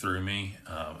breathing through me.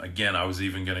 Again, I was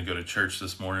even going to go to church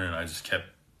this morning, and I just kept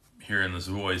hearing this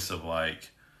voice of like,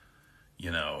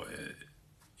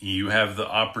 you have the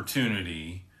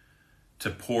opportunity to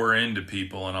pour into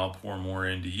people and I'll pour more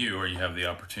into you, or you have the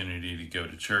opportunity to go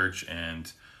to church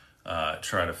and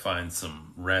try to find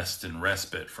some rest and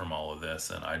respite from all of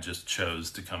this. And I just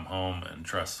chose to come home and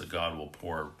trust that God will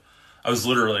pour. I was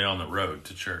literally on the road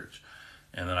to church,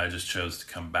 and then I just chose to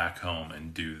come back home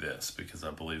and do this because I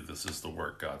believe this is the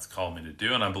work God's called me to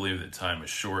do, and I believe that time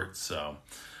is short. So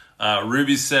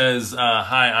Ruby says,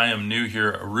 hi, I am new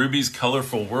here. Ruby's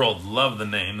Colorful World. Love the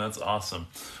name. That's awesome.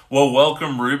 Well,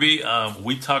 welcome, Ruby.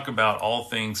 We talk about all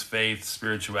things faith,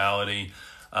 spirituality,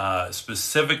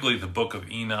 specifically the Book of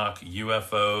Enoch,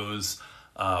 UFOs,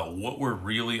 what we're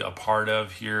really a part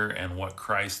of here, and what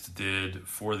Christ did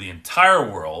for the entire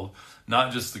world,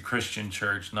 not just the Christian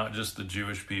church, not just the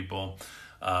Jewish people,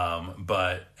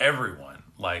 but everyone.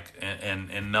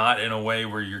 And not in a way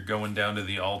where you're going down to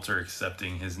the altar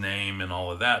accepting his name and all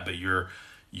of that, but you're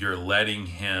letting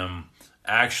him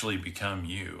actually become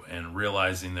you and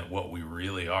realizing that what we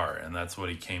really are, and that's what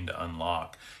he came to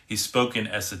unlock. He spoke in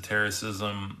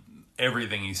esotericism.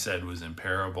 Everything he said was in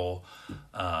parable,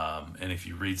 and if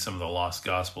you read some of the lost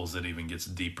gospels, it even gets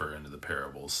deeper into the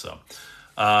parables. So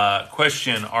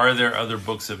question, are there other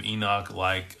books of Enoch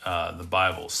like the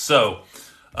Bible? So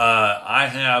I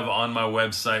have on my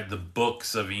website the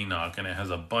Books of Enoch, and it has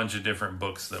a bunch of different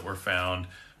books that were found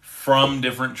from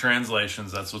different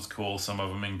translations. That's what's cool. Some of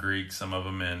them in Greek, some of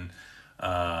them in,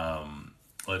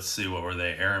 let's see, what were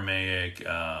they? Aramaic,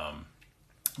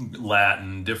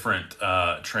 Latin, different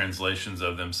translations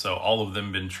of them. So all of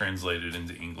them been translated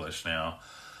into English now.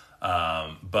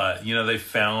 But, they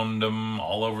found them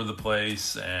all over the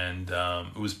place, and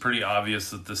it was pretty obvious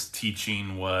that this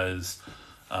teaching was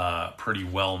pretty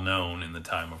well known in the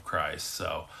time of Christ.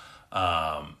 So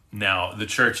now the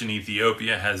church in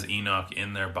Ethiopia has Enoch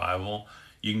in their Bible.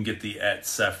 You can get the Et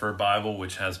Sefer Bible,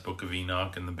 which has Book of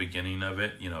Enoch in the beginning of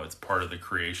it. It's part of the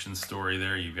creation story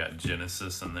there. You've got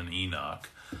Genesis and then Enoch.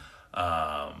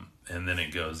 And then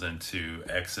it goes into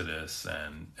Exodus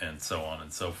and so on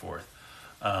and so forth.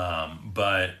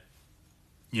 But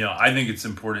I think it's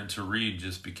important to read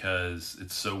just because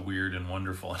it's so weird and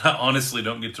wonderful. And I honestly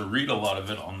don't get to read a lot of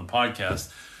it on the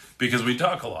podcast because we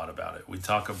talk a lot about it. We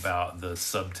talk about the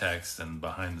subtext and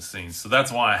behind the scenes. So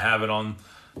that's why I have it on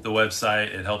the website.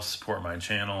 It helps support my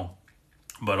channel,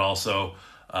 but also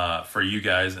for you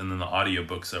guys, and then the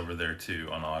audiobooks over there too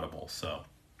on Audible. So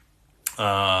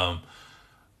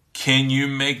can you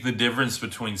make the difference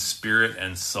between spirit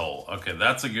and soul? Okay,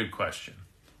 that's a good question.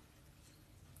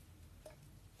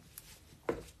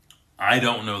 I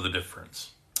don't know the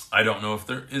difference. I don't know if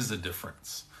there is a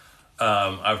difference.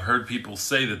 I've heard people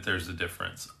say that there's a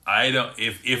difference. I don't.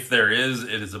 If there is,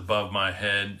 it is above my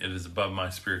head. It is above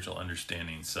my spiritual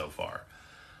understanding so far.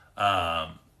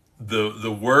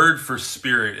 The word for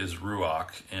spirit is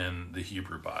ruach in the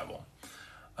Hebrew Bible,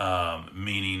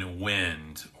 meaning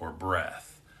wind or breath.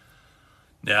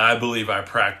 Now, I believe I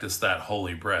practice that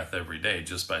holy breath every day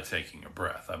just by taking a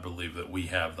breath. I believe that we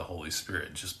have the Holy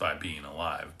Spirit just by being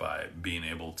alive, by being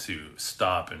able to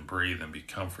stop and breathe and be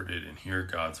comforted and hear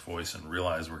God's voice and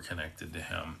realize we're connected to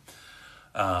Him.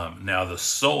 Now, the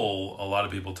soul, a lot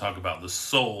of people talk about the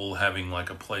soul having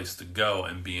like a place to go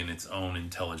and being its own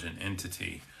intelligent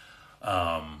entity.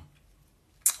 I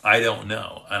don't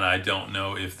know. And I don't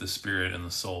know if the spirit and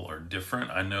the soul are different.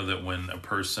 I know that when a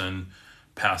person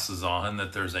passes on,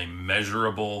 that there's a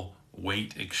measurable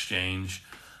weight exchange.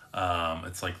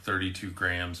 It's like 32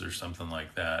 grams or something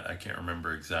like that. I can't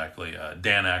remember exactly.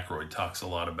 Dan Aykroyd talks a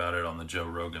lot about it on the Joe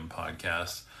Rogan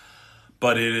podcast.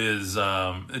 But it is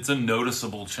it's a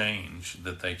noticeable change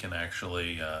that they can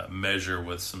actually measure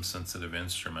with some sensitive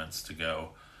instruments to go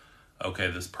okay,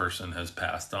 this person has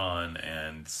passed on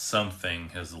and something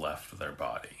has left their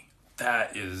body.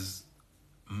 That is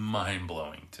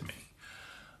mind-blowing to me.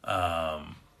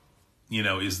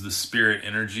 Is the spirit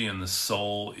energy and the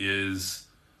soul is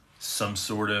some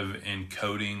sort of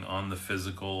encoding on the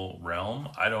physical realm?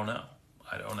 I don't know.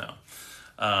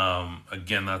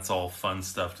 Again, that's all fun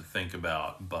stuff to think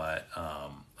about, but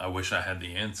I wish I had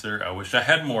the answer. I wish I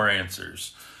had more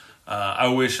answers. I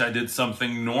wish I did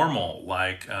something normal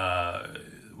like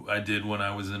I did when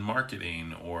I was in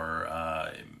marketing or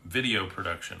video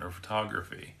production or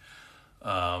photography.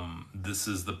 This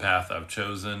is the path I've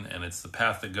chosen, and it's the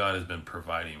path that God has been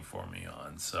providing for me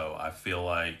on. So I feel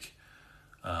like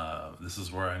this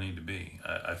is where I need to be.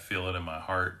 I feel it in my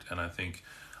heart, and I think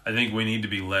we need to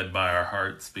be led by our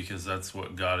hearts, because that's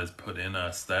what God has put in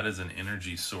us. That is an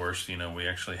energy source. We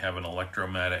actually have an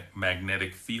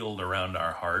electromagnetic field around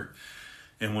our heart.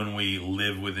 And when we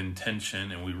live with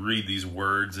intention and we read these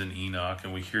words in Enoch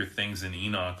and we hear things in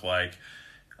Enoch like,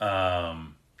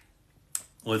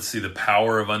 let's see, the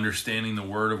power of understanding the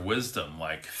word of wisdom,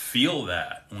 like feel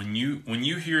that. When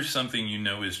you hear something you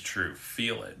know is true,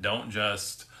 feel it. Don't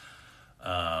just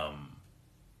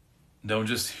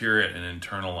hear it and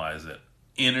internalize it.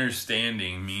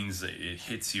 Understanding means that it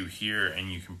hits you here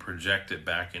and you can project it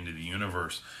back into the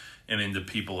universe and into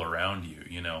people around you.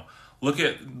 Look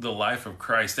at the life of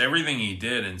Christ. Everything he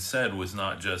did and said was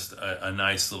not just a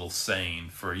nice little saying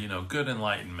for, good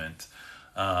enlightenment.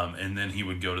 And then he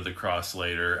would go to the cross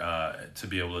later to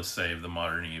be able to save the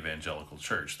modern evangelical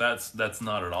church. That's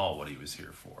not at all what he was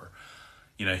here for.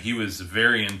 He was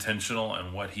very intentional,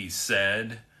 and what he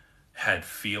said had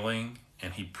feeling,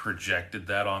 and he projected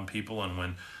that on people. And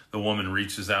when the woman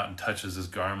reaches out and touches his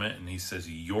garment and he says,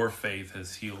 "Your faith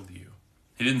has healed you."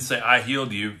 He didn't say, "I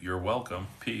healed you, you're welcome,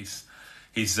 peace."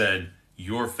 He said,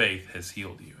 "Your faith has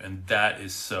healed you." And that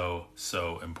is so,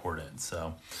 so important.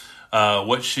 So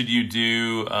what should you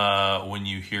do when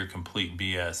you hear complete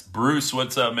BS? Bruce,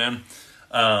 what's up, man?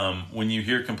 When you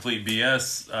hear complete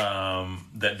BS,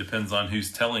 that depends on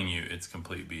who's telling you it's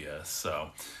complete BS.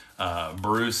 So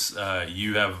Bruce,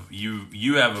 you have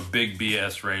a big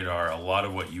BS radar. A lot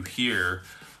of what you hear,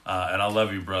 and I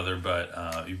love you, brother,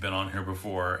 but you've been on here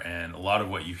before, and a lot of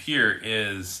what you hear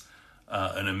is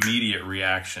an immediate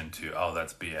reaction to, oh,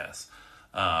 that's BS.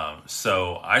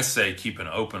 So I say keep an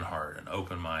open heart and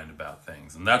open mind about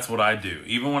things. And that's what I do.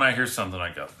 Even when I hear something,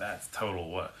 I go, that's total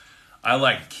what?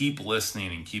 I keep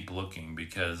listening and keep looking,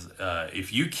 because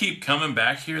if you keep coming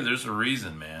back here, there's a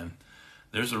reason, man.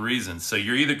 There's a reason. So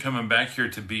you're either coming back here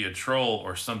to be a troll,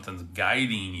 or something's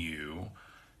guiding you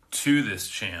to this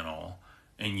channel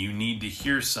and you need to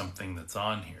hear something that's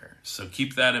on here. So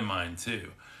keep that in mind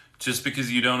too. Just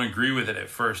because you don't agree with it at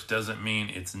first doesn't mean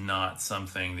it's not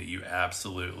something that you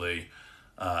absolutely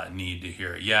need to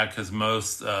hear. Yeah, because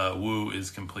most woo is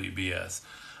complete BS.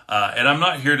 And I'm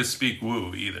not here to speak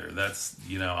woo either. That's,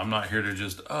 I'm not here to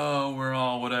just, oh, we're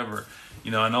all whatever.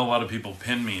 I know a lot of people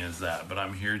pin me as that, but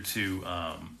I'm here to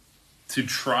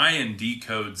try and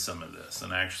decode some of this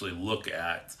and actually look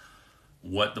at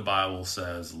what the Bible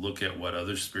says, look at what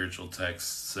other spiritual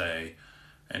texts say,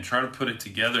 and try to put it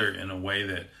together in a way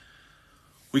that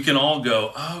we can all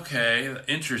go, oh, okay,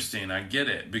 interesting, I get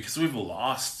it. Because we've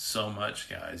lost so much,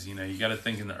 guys. You got to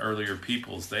think in the earlier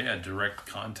peoples, they had direct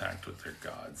contact with their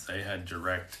gods. They had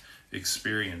direct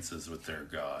experiences with their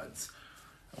gods.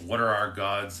 What are our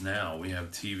gods now? We have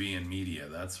TV and media.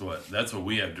 That's what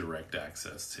we have direct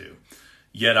access to.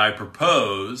 Yet I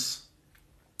propose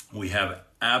we have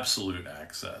absolute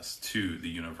access to the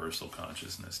universal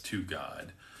consciousness, to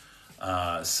God.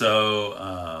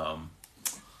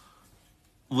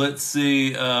 Let's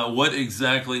see, what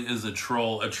exactly is a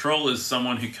troll? A troll is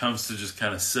someone who comes to just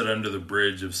kind of sit under the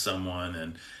bridge of someone,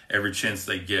 and every chance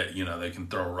they get, they can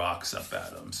throw rocks up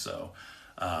at them. So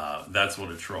that's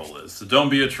what a troll is. So don't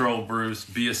be a troll, Bruce.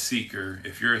 Be a seeker.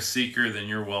 If you're a seeker, then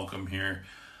you're welcome here.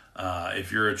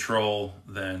 If you're a troll,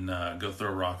 then go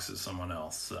throw rocks at someone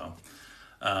else. So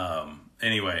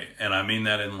anyway, and I mean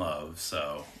that in love.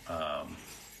 So,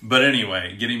 but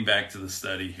anyway, getting back to the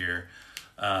study here.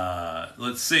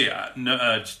 Let's see,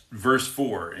 verse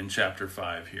 4 in chapter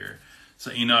 5 here.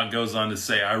 So Enoch goes on to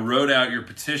say, I wrote out your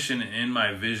petition, and in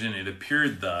my vision it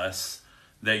appeared thus,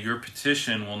 that your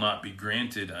petition will not be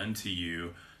granted unto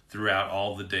you throughout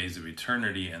all the days of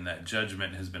eternity, and that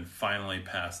judgment has been finally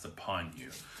passed upon you.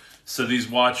 So these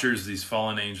watchers, these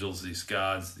fallen angels, these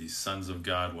gods, these sons of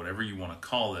God, whatever you want to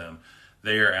call them,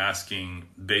 they are asking,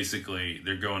 basically,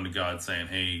 they're going to God saying,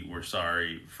 hey, we're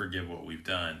sorry, forgive what we've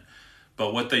done.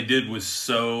 But what they did was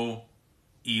so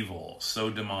evil, so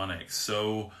demonic,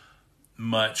 so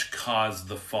much caused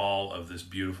the fall of this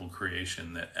beautiful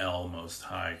creation that El Most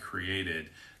High created,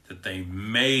 that they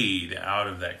made out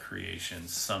of that creation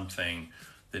something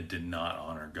that did not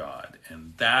honor God.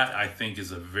 And that, I think,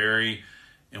 is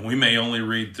and we may only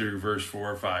read through verse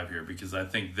 4 or 5 here, because I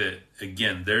think that,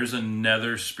 again, there's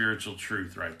another spiritual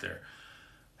truth right there.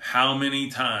 How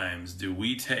many times do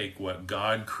we take what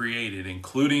God created,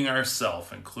 including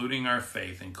ourself, including our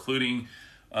faith, including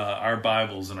our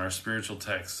Bibles and our spiritual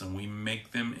texts, and we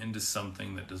make them into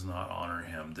something that does not honor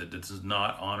Him, that does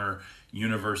not honor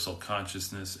universal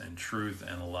consciousness and truth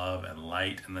and love and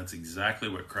light? And that's exactly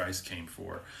what Christ came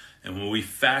for. And when we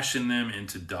fashion them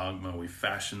into dogma, we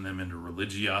fashion them into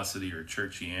religiosity or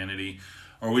churchianity,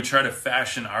 or we try to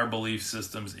fashion our belief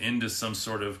systems into some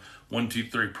sort of 1, 2,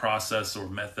 3 process or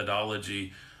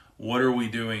methodology, what are we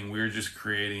doing? We're just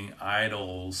creating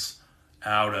idols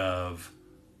out of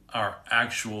our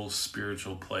actual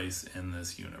spiritual place in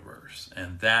this universe.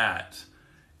 And that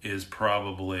is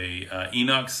probably,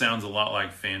 Enoch sounds a lot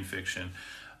like fan fiction.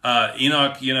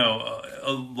 Enoch,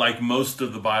 like most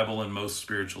of the Bible and most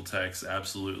spiritual texts,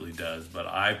 absolutely does. But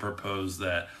I propose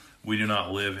that we do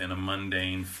not live in a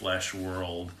mundane flesh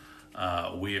world.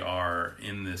 We are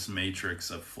in this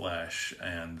matrix of flesh,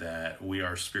 and that we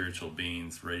are spiritual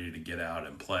beings ready to get out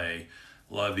and play,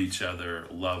 love each other,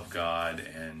 love God,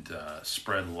 and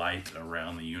spread light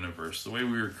around the universe the way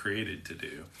we were created to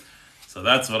do. So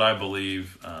that's what I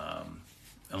believe.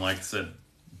 And like I said,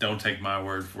 don't take my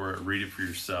word for it. Read it for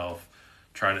yourself.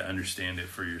 Try to understand it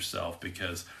for yourself,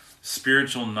 because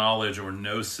spiritual knowledge or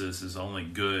gnosis is only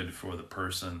good for the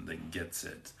person that gets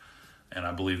it. And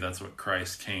I believe that's what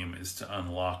Christ came, is to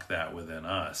unlock that within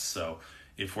us. So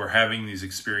if we're having these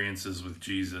experiences with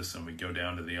Jesus and we go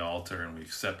down to the altar and we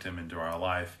accept Him into our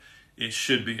life, it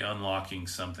should be unlocking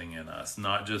something in us,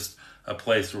 not just a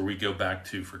place where we go back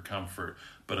to for comfort,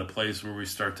 but a place where we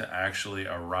start to actually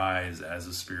arise as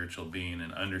a spiritual being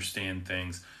and understand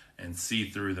things and see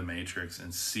through the matrix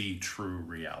and see true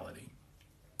reality.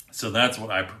 So that's what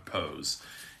I propose.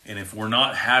 And if we're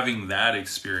not having that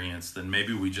experience, then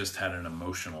maybe we just had an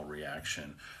emotional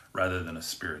reaction rather than a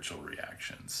spiritual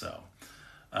reaction. So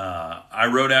I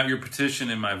wrote out your petition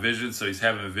in my vision. So he's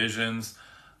having visions.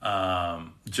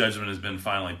 Judgment has been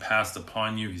finally passed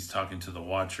upon you. He's talking to the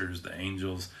watchers, the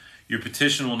angels. Your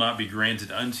petition will not be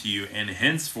granted unto you, and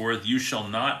henceforth you shall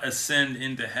not ascend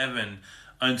into heaven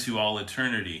unto all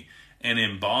eternity. And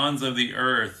in bonds of the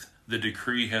earth the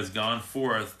decree has gone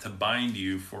forth to bind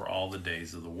you for all the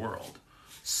days of the world.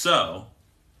 So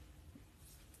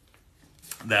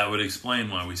that would explain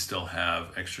why we still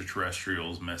have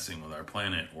extraterrestrials messing with our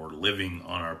planet, or living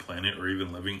on our planet, or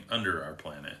even living under our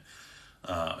planet.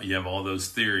 You have all those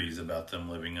theories about them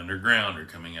living underground or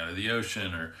coming out of the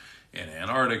ocean or in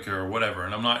Antarctica or whatever.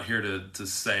 And I'm not here to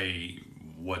say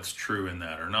what's true in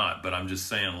that or not, but I'm just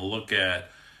saying look at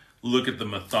the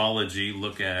mythology,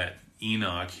 look at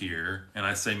Enoch here. And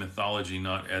I say mythology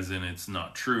not as in it's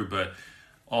not true, but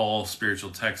all spiritual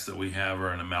texts that we have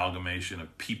are an amalgamation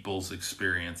of people's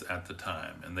experience at the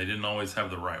time. And they didn't always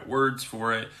have the right words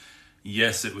for it.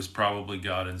 Yes, it was probably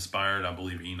God inspired. I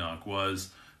believe Enoch was.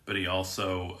 But he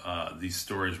also, these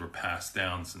stories were passed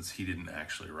down since he didn't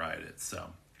actually write it. So,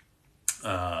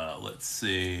 let's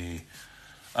see.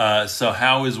 So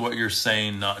how is what you're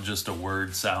saying not just a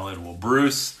word salad? Well,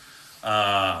 Bruce,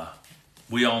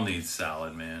 we all need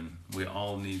salad, man. We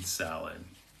all need salad.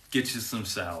 Get you some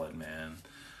salad, man.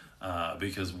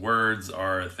 Because words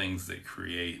are things that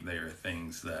create. They are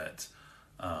things that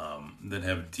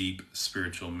have deep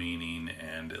spiritual meaning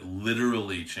and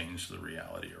literally change the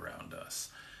reality around us.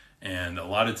 And a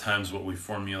lot of times what we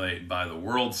formulate by the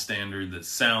world standard that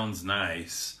sounds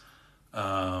nice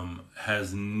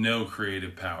has no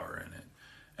creative power in it.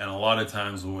 And a lot of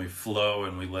times when we flow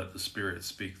and we let the Spirit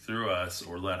speak through us,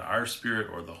 or let our spirit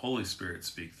or the Holy Spirit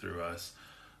speak through us,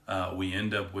 we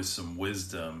end up with some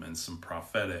wisdom and some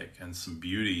prophetic and some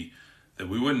beauty that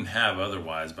we wouldn't have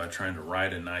otherwise by trying to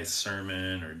write a nice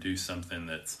sermon or do something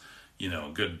that's,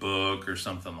 a good book or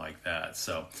something like that.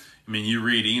 So, I mean, you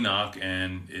read Enoch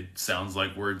and it sounds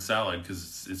like word salad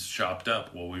because it's chopped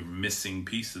up. Well, we're missing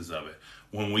pieces of it.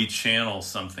 When we channel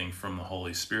something from the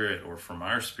Holy Spirit or from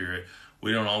our spirit,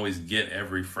 we don't always get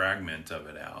every fragment of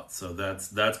it out. So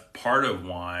that's part of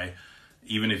why,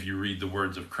 even if you read the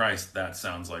words of Christ, that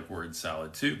sounds like word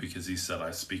salad too, because he said,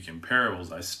 I speak in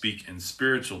parables, I speak in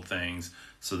spiritual things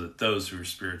so that those who are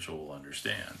spiritual will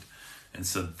understand. And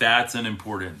so that's an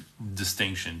important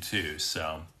distinction too.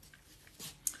 So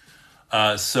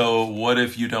what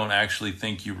if you don't actually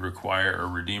think you require a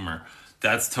redeemer?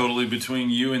 That's totally between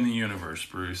you and the universe,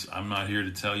 Bruce. I'm not here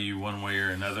to tell you one way or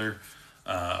another.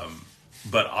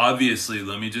 But obviously,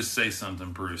 let me just say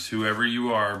something, Bruce. Whoever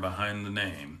you are behind the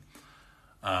name,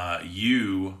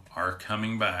 you are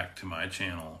coming back to my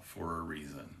channel for a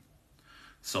reason.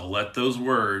 So let those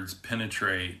words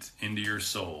penetrate into your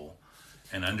soul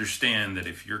and understand that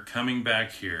if you're coming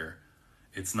back here,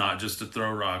 it's not just to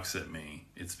throw rocks at me.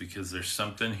 It's because there's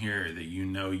something here that you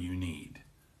know you need,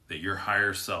 that your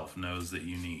higher self knows that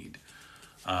you need.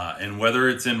 And whether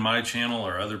it's in my channel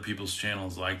or other people's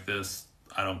channels like this,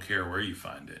 I don't care where you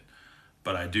find it.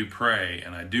 But I do pray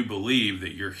and I do believe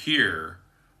that you're here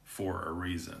for a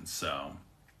reason. So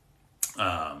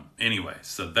anyway,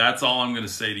 so that's all I'm going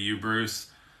to say to you, Bruce.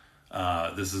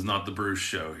 This is not the Bruce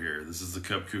show here. This is the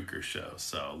Cub Kuker show.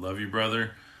 So love you,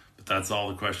 brother. But that's all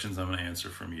the questions I'm going to answer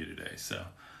from you today. So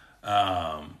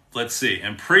let's see.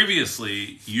 And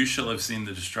previously you shall have seen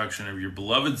the destruction of your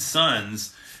beloved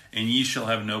sons, and ye shall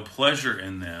have no pleasure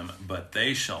in them, but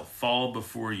they shall fall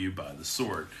before you by the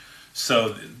sword.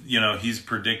 So, he's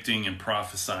predicting and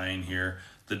prophesying here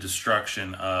the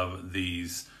destruction of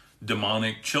these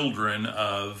demonic children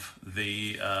of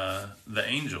the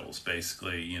angels,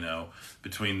 basically,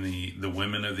 between the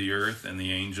women of the earth and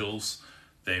the angels.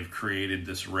 They've created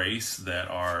this race that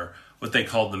are what they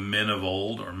call the men of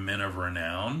old, or men of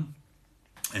renown.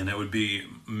 And it would be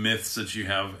myths that you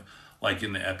have, like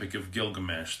in the Epic of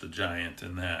Gilgamesh, the giant,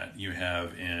 and that you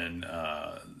have in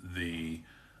the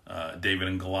David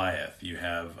and Goliath. You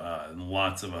have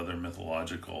lots of other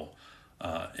mythological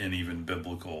and even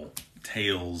biblical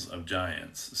tales of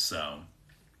giants. So,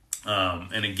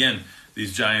 and again,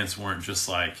 these giants weren't just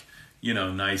like,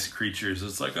 nice creatures.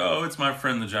 It's like, oh, it's my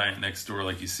friend the giant next door,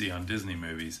 like you see on Disney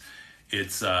movies.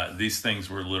 It's these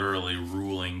things were literally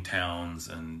ruling towns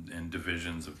and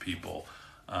divisions of people.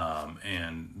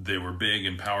 And they were big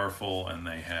and powerful, and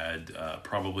they had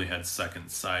probably had second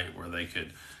sight where they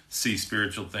could see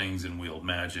spiritual things and wield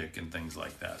magic and things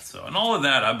like that. So, and all of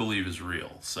that I believe is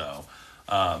real. So,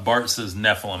 Bart says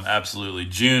Nephilim, absolutely.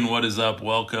 June, what is up?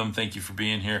 Welcome. Thank you for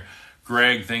being here.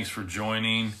 Greg, thanks for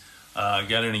joining.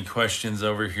 Got any questions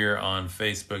over here on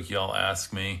Facebook? Y'all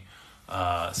ask me.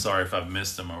 Sorry if I've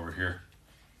missed them over here.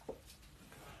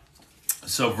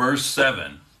 So, verse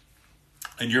 7.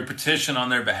 And your petition on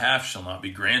their behalf shall not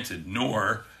be granted,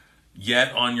 nor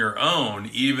yet on your own,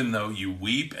 even though you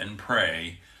weep and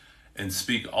pray and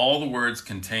speak all the words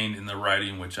contained in the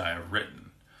writing which I have written.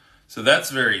 So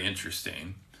that's very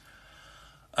interesting.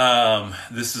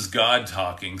 This is God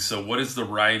talking. So what is the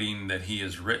writing that he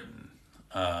has written?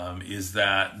 Is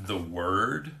that the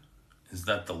word? Is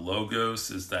that the logos?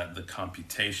 Is that the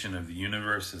computation of the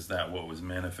universe? Is that what was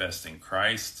manifest in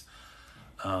Christ?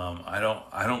 I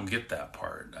don't get that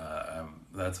part.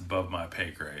 That's above my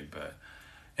pay grade.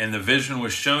 And the vision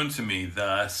was shown to me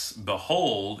thus: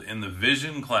 behold, in the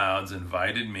vision clouds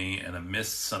invited me, and a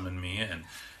mist summoned me in.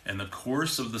 And the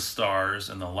course of the stars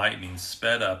and the lightning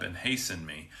sped up and hastened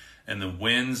me. And the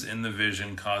winds in the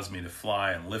vision caused me to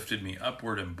fly and lifted me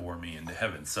upward and bore me into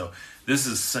heaven. So this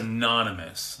is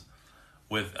synonymous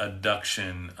with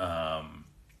abduction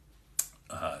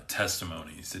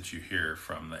testimonies that you hear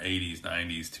from the 80s,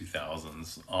 90s,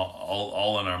 2000s,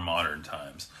 all in our modern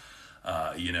times.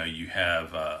 You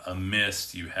have a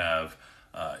mist, you have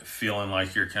feeling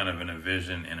like you're kind of in a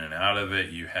vision, in and out of it.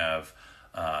 You have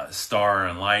star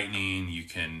and lightning. You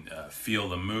can feel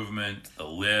the movement, the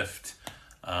lift.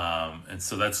 And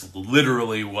so that's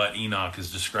literally what Enoch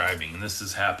is describing. And this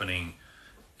is happening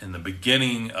in the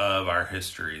beginning of our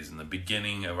histories, in the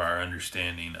beginning of our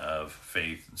understanding of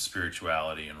faith and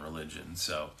spirituality and religion.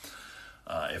 So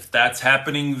if that's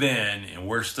happening then, and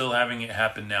we're still having it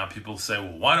happen now, people say,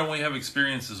 well, why don't we have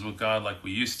experiences with God like we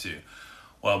used to?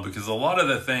 Well, because a lot of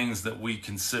the things that we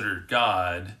considered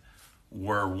God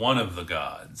were one of the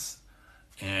gods.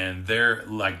 And they're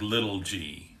like little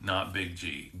g, not big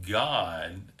G.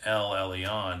 God, El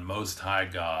Elyon, Most High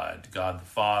God, God the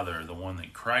Father, the one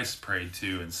that Christ prayed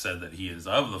to and said that he is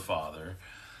of the Father,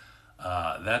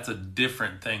 that's a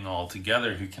different thing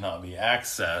altogether, who cannot be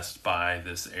accessed by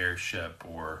this airship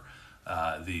or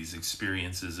these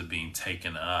experiences of being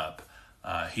taken up.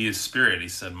 He is spirit. He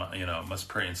said, must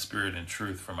pray in spirit and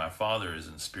truth, for my Father is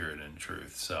in spirit and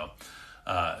truth. So,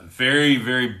 very,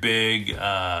 very big,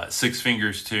 6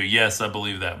 fingers too. Yes, I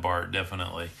believe that, Bart,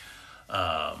 definitely.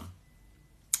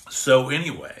 So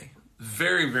anyway,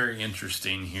 very, very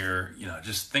interesting here.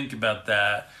 Just think about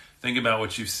that. Think about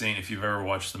what you've seen. If you've ever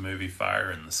watched the movie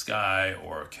Fire in the Sky,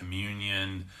 or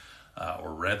Communion,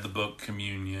 or read the book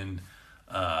Communion,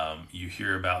 you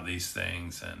hear about these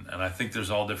things. And I think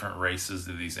there's all different races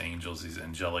of these angels, these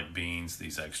angelic beings,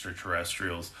 these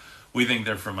extraterrestrials. We think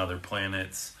they're from other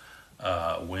planets.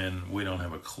 when we don't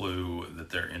have a clue that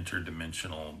they're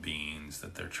interdimensional beings,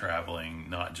 that they're traveling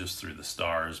not just through the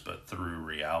stars, but through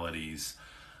realities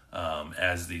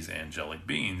as these angelic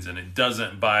beings. And it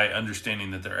doesn't, by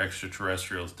understanding that they're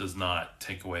extraterrestrials, does not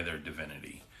take away their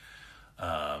divinity.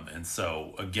 And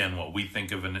so, again, what we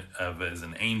think of as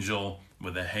an angel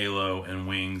with a halo and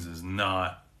wings is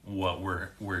not what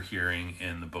we're hearing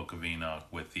in the book of Enoch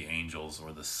with the angels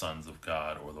or the sons of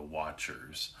God or the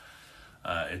watchers.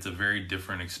 It's a very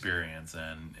different experience,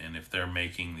 and if they're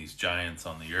making these giants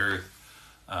on the earth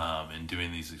and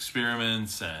doing these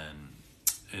experiments, and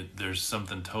there's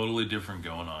something totally different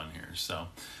going on here. So,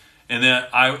 and then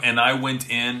I went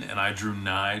in and I drew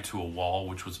nigh to a wall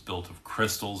which was built of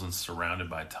crystals and surrounded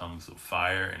by tongues of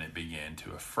fire, and it began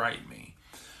to affright me.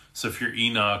 So if you're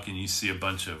Enoch and you see a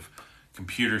bunch of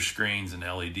computer screens and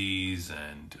LEDs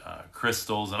and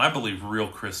crystals, and I believe real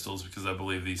crystals, because I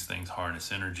believe these things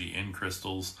harness energy in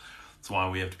crystals. That's why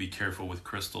we have to be careful with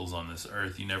crystals on this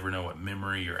earth. You never know what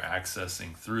memory you're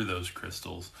accessing through those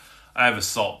crystals. I have a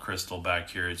salt crystal back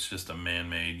here. It's just a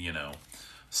man-made,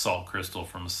 salt crystal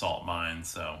from a salt mine,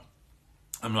 so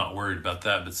I'm not worried about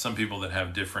that. But some people that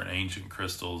have different ancient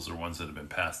crystals or ones that have been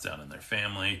passed down in their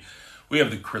family. We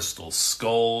have the crystal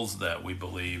skulls that we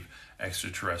believe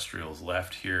extraterrestrials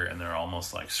left here, and they're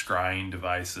almost like scrying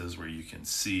devices where you can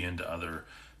see into other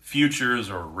futures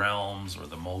or realms or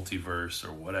the multiverse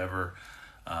or whatever.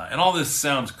 And all this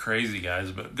sounds crazy,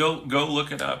 guys, but go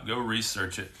look it up. Go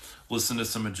research it. Listen to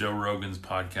some of Joe Rogan's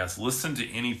podcasts. Listen to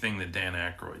anything that Dan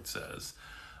Aykroyd says.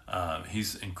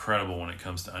 He's incredible when it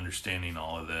comes to understanding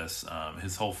all of this.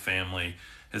 His whole family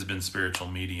has been spiritual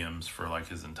mediums for like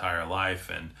his entire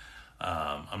life, and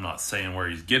I'm not saying where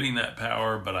he's getting that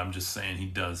power, but I'm just saying he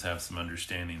does have some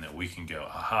understanding that we can go,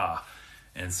 aha.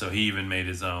 And so he even made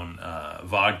his own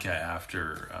vodka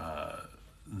after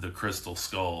the crystal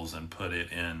skulls and put it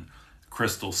in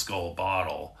crystal skull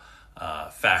bottle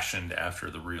fashioned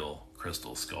after the real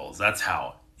crystal skulls. That's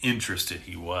how interested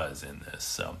he was in this.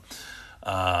 So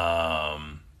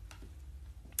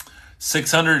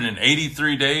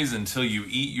 683 days until you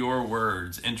eat your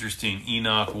words. Interesting.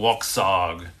 Enoch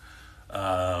Waksog.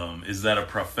 Is that a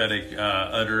prophetic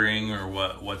uttering, or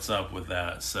what's up with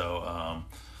that? So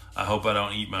I hope I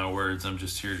don't eat my words. I'm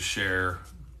just here to share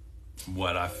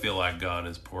what I feel like God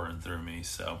is pouring through me.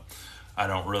 So I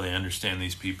don't really understand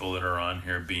these people that are on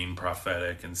here being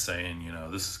prophetic and saying,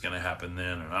 this is going to happen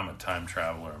then, and I'm a time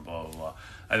traveler and blah, blah, blah.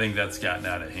 I think that's gotten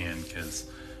out of hand, because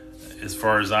as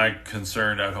far as I'm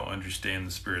concerned, I don't understand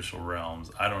the spiritual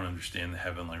realms. I don't understand the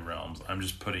heavenly realms. I'm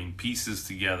just putting pieces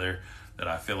together that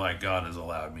I feel like God has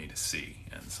allowed me to see.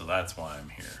 And so that's why I'm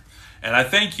here. And I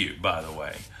thank you, by the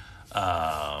way.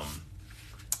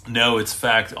 No, it's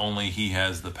fact, only he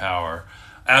has the power.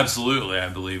 Absolutely, I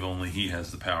believe only he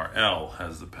has the power. El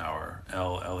has the power.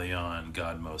 El Elyon,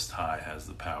 God Most High, has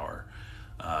the power.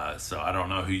 So I don't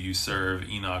know who you serve,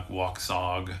 Enoch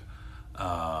Waksog,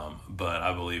 but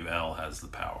I believe El has the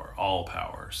power, all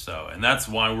power. So, and that's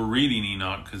why we're reading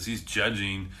Enoch, because he's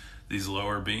judging these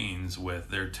lower beings with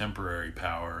their temporary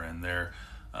power and their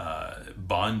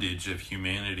bondage of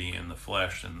humanity in the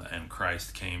flesh, and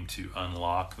Christ came to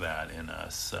unlock that in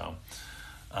us. So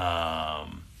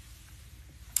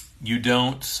you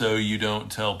don't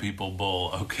tell people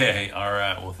bull. Okay, all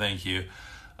right, well, thank you.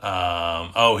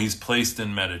 He's placed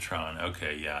in Metatron.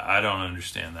 Okay, yeah, I don't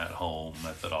understand that whole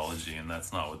methodology, and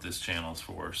that's not what this channel's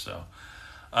for. So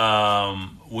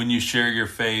when you share your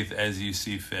faith as you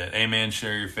see fit. Amen.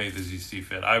 Share your faith as you see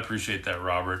fit. I appreciate that,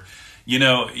 Robert. You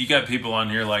got people on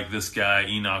here like this guy,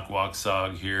 Enoch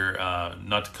Waksog here,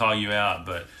 not to call you out,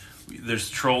 but there's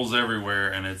trolls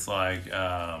everywhere, and it's like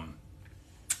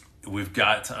we've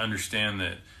got to understand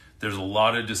that there's a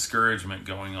lot of discouragement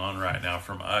going on right now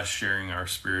from us sharing our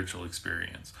spiritual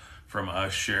experience, from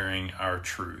us sharing our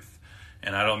truth.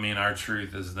 And I don't mean our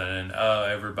truth as then,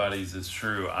 everybody's is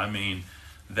true. I mean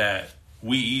that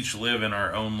we each live in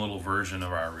our own little version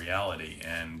of our reality,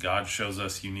 and God shows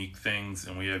us unique things,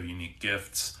 and we have unique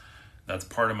gifts. That's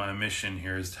part of my mission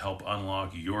here, is to help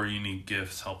unlock your unique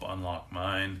gifts, help unlock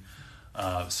mine,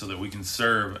 so that we can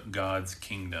serve God's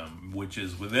kingdom, which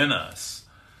is within us,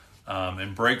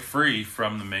 and break free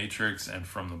from the matrix and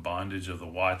from the bondage of the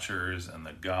watchers and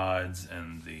the gods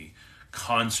and the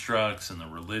constructs and the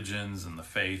religions and the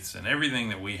faiths and everything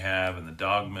that we have, and the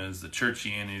dogmas, the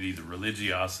churchianity, the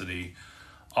religiosity,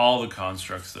 all the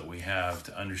constructs that we have,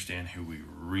 to understand who we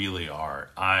really are,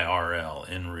 IRL,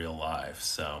 in real life.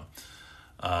 So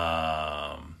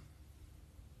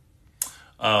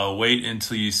wait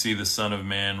until you see the Son of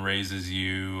Man raises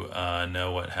you,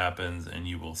 know what happens, and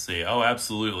you will see. Oh,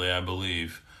 absolutely, I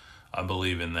believe. I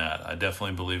believe in that. I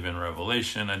definitely believe in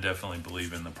Revelation. I definitely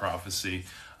believe in the prophecy.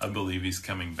 I believe he's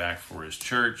coming back for his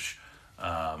church.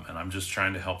 And I'm just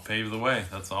trying to help pave the way.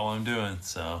 That's all I'm doing.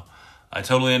 So I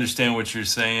totally understand what you're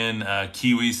saying.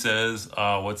 Kiwi says,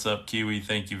 what's up, Kiwi?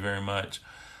 Thank you very much.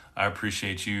 I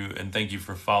appreciate you. And thank you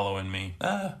for following me.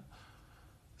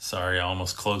 Sorry, I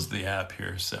almost closed the app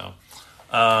here. So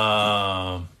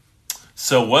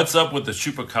what's up with the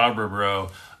chupacabra, bro?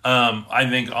 I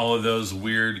think all of those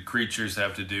weird creatures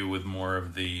have to do with more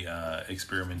of the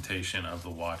experimentation of the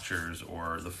Watchers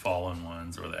or the fallen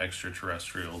ones or the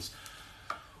extraterrestrials.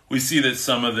 We see that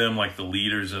some of them, like the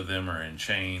leaders of them, are in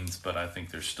chains, but I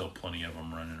think there's still plenty of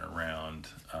them running around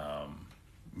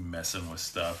messing with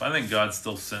stuff. I think God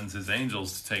still sends his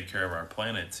angels to take care of our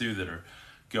planet too, that are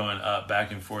going up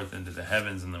back and forth into the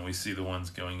heavens, and then we see the ones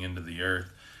going into the earth.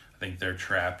 I think they're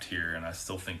trapped here, and I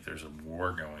still think there's a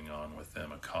war going on with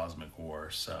them, a cosmic war.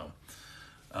 So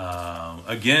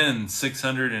again,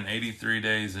 683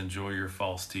 days. Enjoy your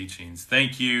false teachings.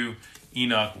 Thank you,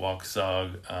 Enoch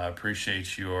Walksog. I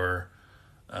appreciate your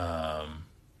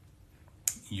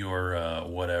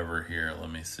whatever here.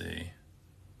 Let me see.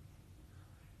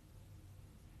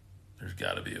 There's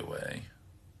got to be a way.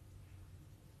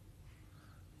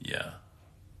 Yeah.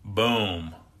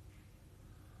 Boom.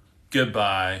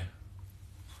 Goodbye.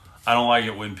 I don't like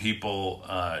it when people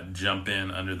jump in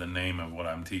under the name of what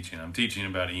I'm teaching. I'm teaching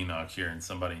about Enoch here, and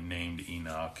somebody named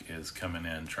Enoch is coming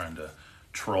in trying to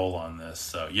troll on this.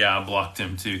 So yeah, I blocked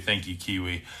him too. Thank you,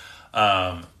 Kiwi.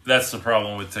 That's the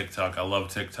problem with TikTok. I love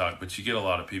TikTok, but you get a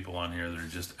lot of people on here that are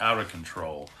just out of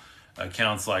control.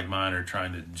 Accounts like mine are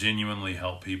trying to genuinely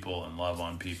help people and love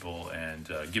on people and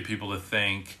get people to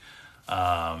think.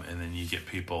 And then you get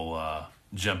people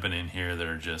jumping in here that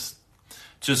are just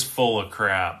full of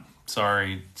crap.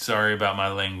 Sorry about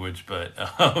my language, but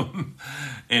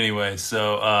anyway,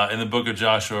 so in the book of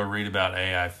Joshua, read about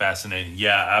AI. Fascinating.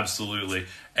 Yeah, absolutely.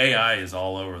 AI is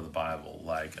all over the Bible.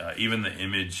 Like even the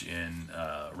image in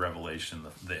Revelation,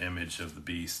 the image of the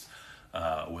beast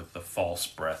with the false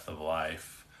breath of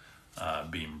life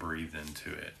being breathed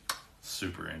into it.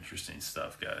 Super interesting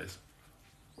stuff, guys.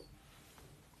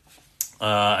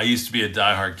 I used to be a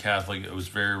diehard Catholic. It was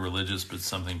very religious, but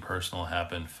something personal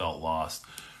happened, felt lost.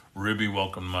 Ruby,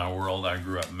 welcome to my world. I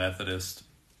grew up Methodist.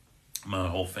 My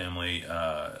whole family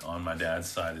on my dad's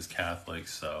side is Catholic,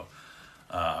 so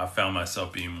I found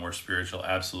myself being more spiritual,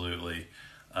 absolutely.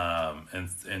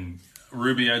 And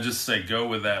Ruby, I just say go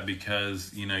with that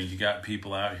because, you know, you got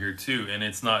people out here too. And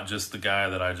it's not just the guy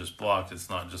that I just blocked. It's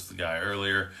not just the guy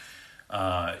earlier.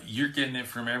 You're getting it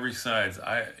from every side.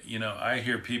 I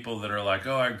hear people that are like,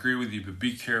 oh, I agree with you, but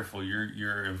be careful.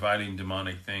 You're inviting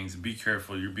demonic things. Be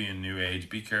careful. You're being new age.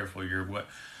 Be careful. You're what?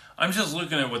 I'm just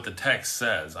looking at what the text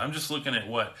says. I'm just looking at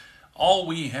what all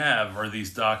we have are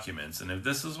these documents. And if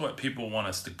this is what people want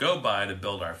us to go by to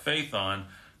build our faith on,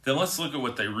 then let's look at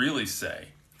what they really say.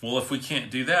 Well, if we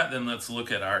can't do that, then let's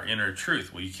look at our inner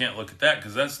truth. Well, you can't look at that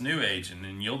because that's new age and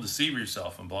then you'll deceive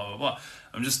yourself and blah, blah, blah.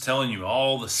 I'm just telling you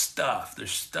all the stuff.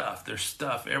 There's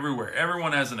stuff everywhere.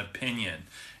 Everyone has an opinion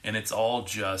and it's all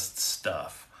just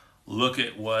stuff. Look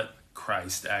at what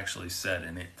Christ actually said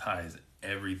and it ties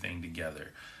everything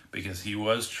together because he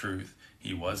was truth,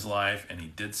 he was life, and he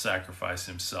did sacrifice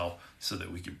himself so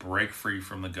that we could break free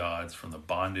from the gods, from the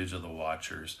bondage of the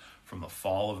Watchers, from the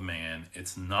fall of man.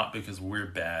 It's not because we're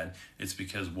bad. It's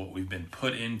because what we've been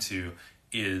put into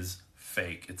is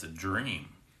fake. It's a dream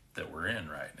that we're in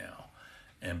right now.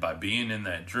 And by being in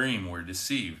that dream, we're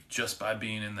deceived just by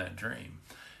being in that dream.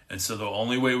 And so the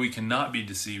only way we cannot be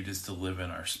deceived is to live in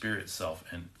our spirit self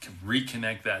and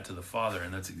reconnect that to the Father.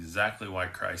 And that's exactly why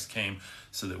Christ came,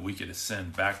 so that we could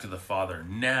ascend back to the Father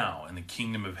now, and the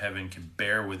kingdom of heaven can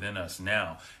bear within us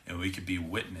now, and we could be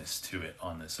witness to it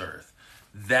on this earth.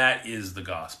 That is the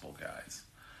gospel, guys.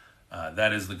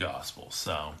 That is the gospel.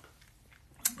 So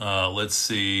let's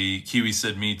see. Kiwi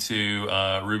said, me too.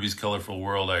 Ruby's Colorful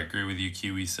World. I agree with you.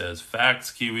 Kiwi says, facts,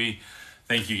 Kiwi.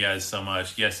 Thank you guys so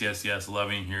much. Yes.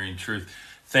 Loving, hearing truth.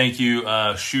 Thank you,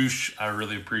 Shush. I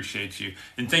really appreciate you.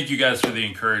 And thank you guys for the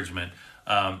encouragement.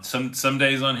 Some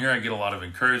days on here I get a lot of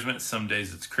encouragement. Some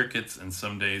days it's crickets. And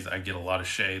some days I get a lot of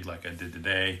shade like I did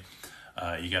today.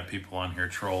 You got people on here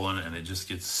trolling and it just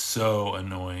gets so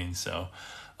annoying. So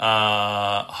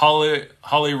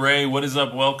Holly Ray, what is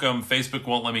up? Welcome. Facebook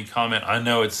won't let me comment. I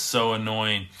know, it's so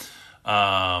annoying.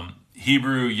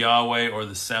 Hebrew, Yahweh, or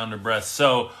the sound of breath.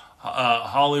 So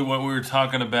Holly, what we were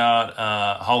talking about,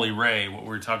 Holly Ray, what we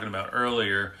were talking about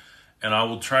earlier, and I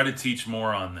will try to teach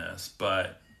more on this,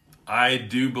 but I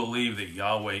do believe that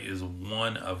Yahweh is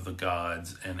one of the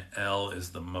gods and El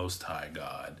is the Most High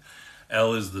God.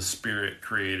 El is the spirit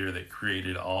creator that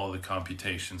created all the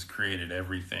computations, created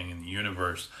everything in the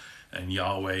universe. And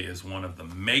Yahweh is one of the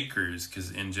makers, because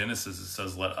in Genesis it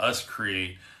says, let us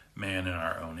create man in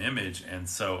our own image. And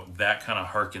so that kind of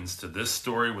harkens to this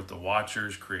story with the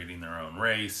Watchers creating their own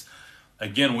race.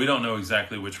 Again, we don't know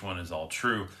exactly which one is all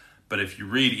true. But if you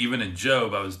read, even in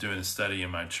Job, I was doing a study in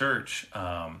my church,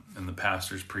 and the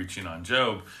pastor's preaching on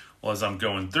Job. Well, as I'm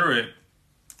going through it,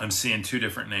 I'm seeing two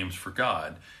different names for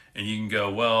God. And you can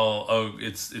go, well,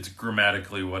 it's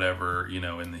grammatically whatever,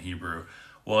 in the Hebrew.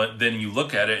 Well, then you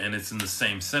look at it and it's in the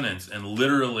same sentence. And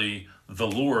literally, the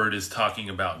Lord is talking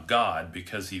about God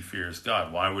because he fears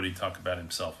God. Why would he talk about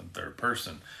himself in third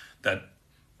person? That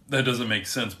doesn't make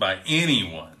sense by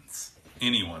anyone's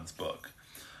book.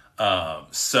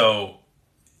 So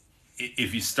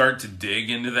if you start to dig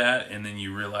into that and then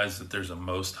you realize that there's a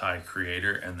most high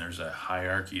creator and there's a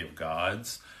hierarchy of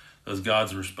gods, those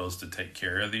gods were supposed to take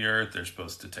care of the earth. They're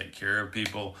supposed to take care of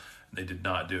people. They did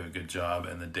not do a good job.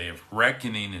 And the day of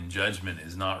reckoning and judgment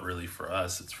is not really for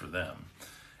us. It's for them.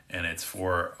 And it's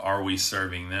for, are we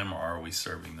serving them or are we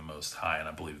serving the Most High? And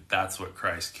I believe that's what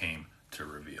Christ came to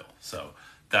reveal. So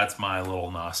that's my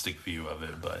little Gnostic view of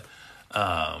it. But,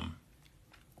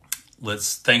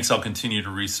 thanks. I'll continue to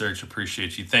research.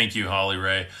 Appreciate you. Thank you, Holly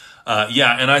Ray.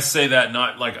 And I say that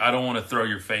not like, I don't want to throw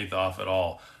your faith off at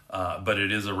all. But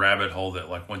it is a rabbit hole that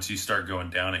like, once you start going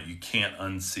down it, you can't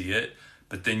unsee it.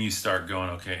 But then you start going,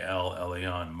 okay, El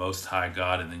Elyon, Most High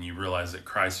God. And then you realize that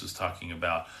Christ was talking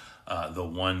about, the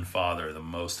one Father, the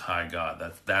Most High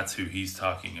God. That's who he's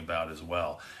talking about as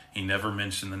well. He never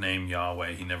mentioned the name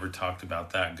Yahweh. He never talked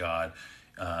about that God.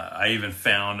 I even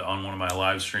found on one of my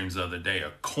live streams the other day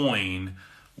a coin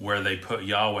where they put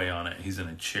Yahweh on it. He's in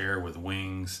a chair with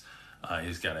wings.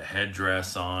 He's got a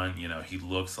headdress on. He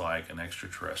looks like an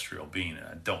extraterrestrial being. And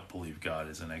I don't believe God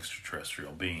is an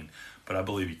extraterrestrial being, but I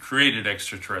believe he created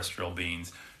extraterrestrial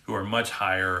beings who are much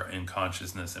higher in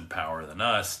consciousness and power than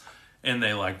us. And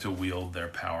they like to wield their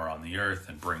power on the earth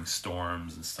and bring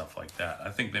storms and stuff like that. I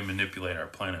think they manipulate our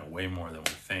planet way more than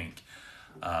we think.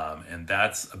 And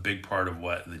that's a big part of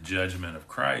what the judgment of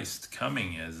Christ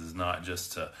coming is not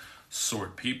just to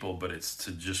sort people, but it's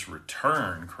to just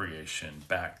return creation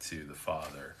back to the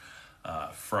Father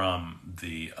from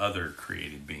the other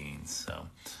created beings. So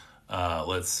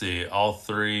let's see, all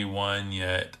three won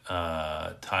yet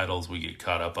titles we get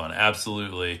caught up on.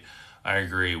 Absolutely, I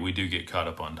agree. We do get caught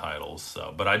up on titles.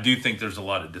 So, but I do think there's a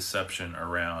lot of deception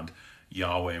around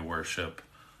Yahweh worship.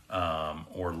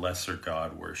 Or lesser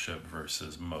God worship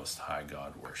versus Most High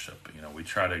God worship. We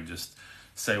try to just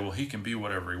say, well, he can be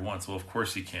whatever he wants. Well, of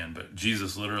course he can, but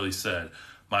Jesus literally said,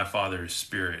 my Father is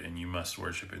spirit and you must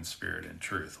worship in spirit and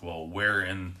truth. Well, where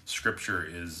in Scripture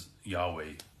is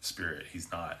Yahweh spirit? He's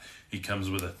not. He comes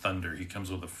with a thunder. He comes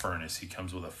with a furnace. He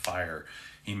comes with a fire.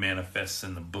 He manifests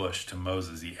in the bush to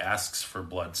Moses. He asks for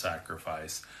blood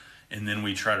sacrifice. And then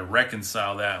we try to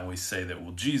reconcile that and we say that,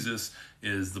 well, Jesus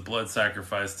is the blood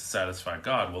sacrifice to satisfy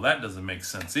God. Well, that doesn't make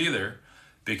sense either,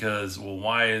 because, well,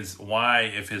 why,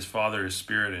 if his Father is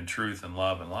spirit and truth and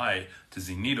love and light, does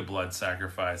he need a blood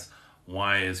sacrifice?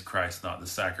 Why is Christ not the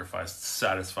sacrifice to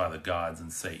satisfy the gods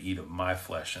and say, eat of my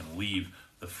flesh and leave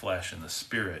the flesh and the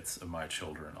spirits of my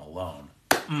children alone?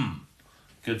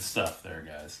 Good stuff there,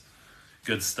 guys.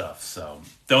 Good stuff. So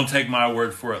don't take my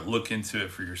word for it. Look into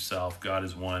it for yourself. God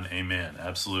is one. Amen.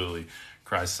 Absolutely.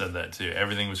 Christ said that too.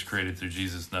 Everything was created through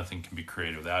Jesus. Nothing can be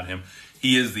created without him.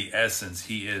 He is the essence.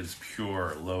 He is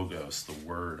pure logos, the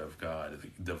word of God, the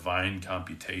divine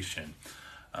computation.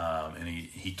 And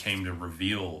he came to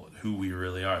reveal who we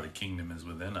really are. The kingdom is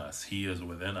within us. He is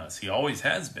within us. He always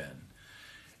has been.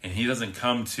 And he doesn't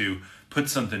come to put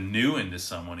something new into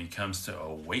someone. He comes to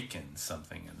awaken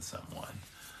something in someone.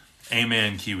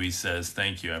 Amen, Kiwi says.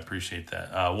 Thank you. I appreciate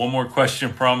that. One more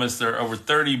question promised. There are over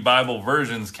 30 Bible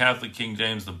versions. Catholic King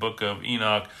James, the Book of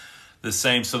Enoch, the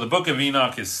same. So the Book of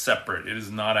Enoch is separate. It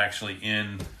is not actually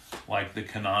in like the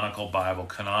canonical Bible.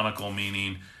 Canonical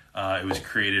meaning it was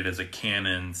created as a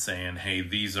canon saying, hey,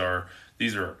 these are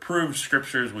approved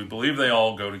scriptures. We believe they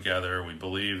all go together. We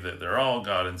believe that they're all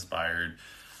God-inspired.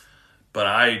 But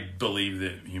I believe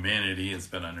that humanity has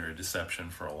been under a deception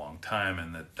for a long time,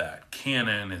 and that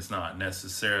canon is not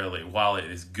necessarily, while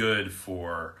it is good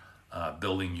for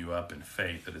building you up in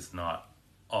faith, it is not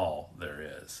all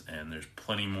there is. And there's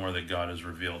plenty more that God has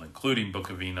revealed, including Book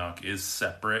of Enoch is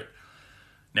separate.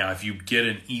 Now, if you get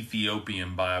an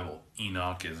Ethiopian Bible,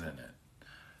 Enoch is in it.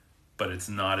 But it's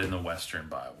not in the Western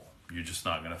Bible. You're just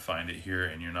not going to find it here,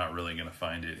 and you're not really going to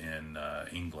find it in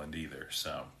England either.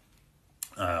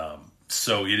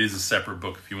 So it is a separate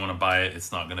book. If you want to buy it,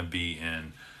 it's not going to be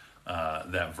in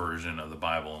that version of the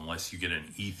Bible unless you get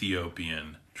an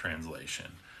Ethiopian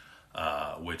translation,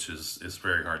 which is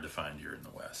very hard to find here in the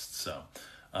West. So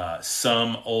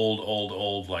some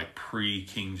old like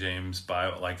pre-King James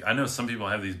Bible, like I know some people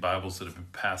have these Bibles that have been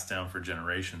passed down for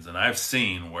generations, and I've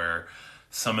seen where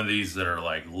some of these that are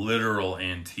like literal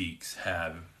antiques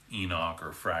have Enoch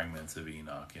or fragments of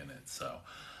Enoch in it. So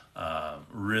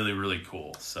really, really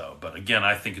cool. So, but again,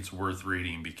 I think it's worth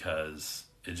reading because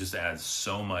it just adds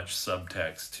so much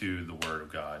subtext to the Word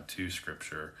of God, to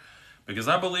Scripture, because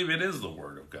I believe it is the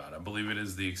Word of God. I believe it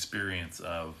is the experience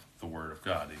of the Word of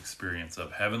God, the experience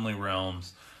of heavenly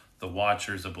realms, the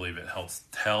Watchers. I believe it helps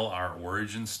tell our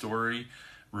origin story,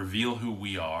 reveal who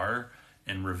we are,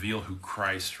 and reveal who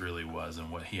Christ really was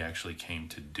and what he actually came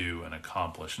to do and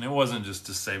accomplish. And it wasn't just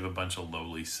to save a bunch of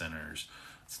lowly sinners.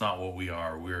 It's not what we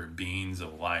are. We're beings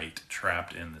of light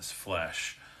trapped in this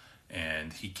flesh.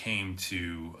 And he came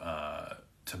to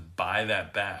buy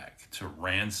that back, to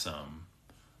ransom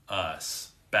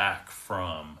us back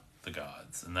from the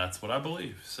gods. And that's what I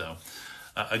believe. So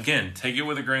again, take it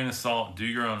with a grain of salt, do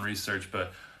your own research,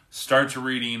 but start to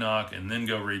read Enoch and then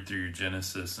go read through your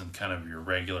Genesis and kind of your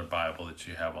regular Bible that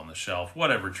you have on the shelf,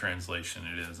 whatever translation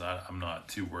it is. I'm not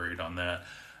too worried on that.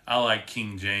 I like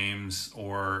King James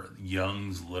or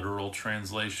Young's literal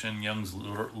translation. Young's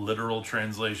literal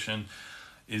translation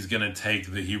is going to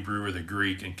take the Hebrew or the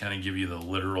Greek and kind of give you the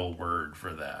literal word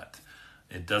for that.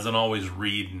 It doesn't always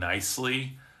read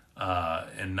nicely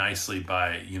and nicely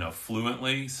by,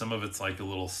 fluently. Some of it's like a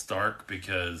little stark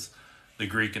because the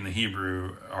Greek and the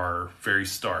Hebrew are very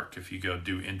stark. If you go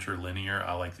do interlinear,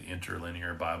 I like the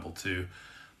interlinear Bible too.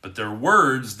 But they're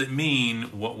words that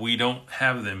mean what we don't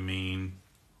have them mean.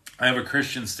 I have a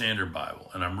Christian Standard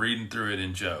Bible, and I'm reading through it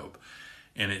in Job.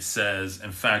 And it says,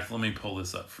 in fact, let me pull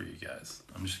this up for you guys.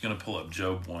 I'm just going to pull up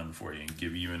Job 1 for you and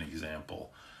give you an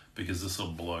example, because this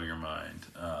will blow your mind.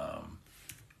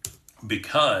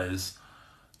 Because,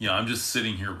 I'm just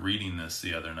sitting here reading this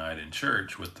the other night in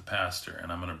church with the pastor,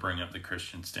 and I'm going to bring up the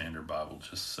Christian Standard Bible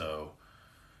just so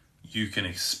you can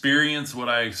experience what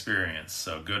I experienced.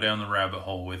 So go down the rabbit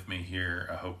hole with me here.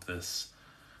 I hope this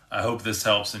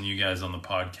helps, and you guys on the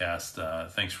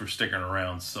podcast, thanks for sticking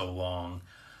around so long.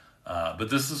 But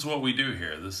this is what we do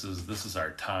here. This is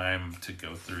our time to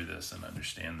go through this and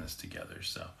understand this together.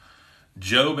 So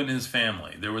Job and his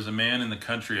family. There was a man in the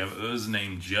country of Uz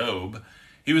named Job.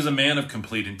 He was a man of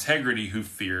complete integrity who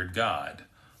feared God.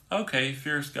 Okay, he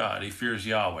fears God. He fears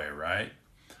Yahweh, right?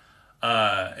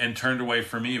 And turned away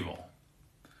from evil.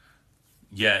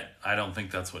 Yet, I don't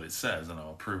think that's what it says, and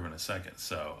I'll prove in a second.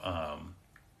 So,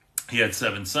 he had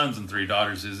 7 sons and 3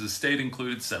 daughters. His estate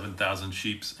included 7,000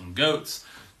 sheep and goats,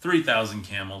 3,000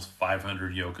 camels,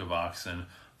 500 yoke of oxen,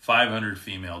 500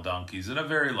 female donkeys, and a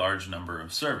very large number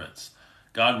of servants.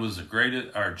 Job was the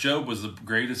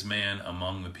greatest man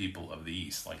among the people of the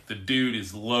East. Like, the dude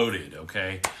is loaded,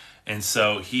 okay? And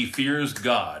so he fears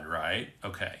God, right?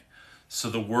 Okay. So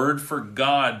the word for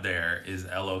God there is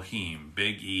Elohim,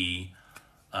 big E.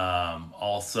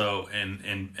 Also,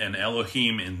 and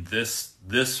Elohim in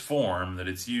this form that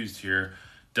it's used here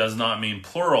does not mean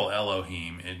plural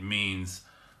Elohim. It means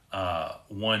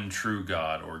one true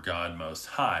God, or God Most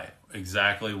High.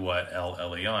 Exactly what El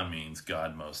Elyon means,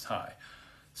 God Most High.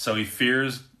 So he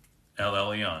fears El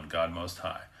Elyon, God Most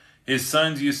High. His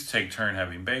sons used to take turn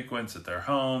having banquets at their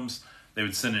homes. They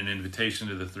would send an invitation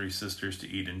to the 3 sisters to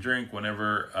eat and drink.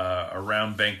 Whenever a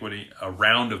round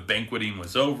of banqueting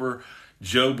was over,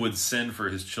 Job would send for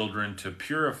his children to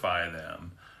purify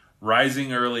them,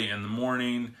 rising early in the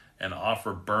morning, and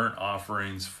offer burnt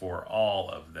offerings for all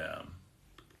of them.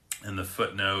 And the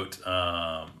footnote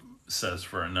says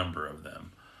for a number of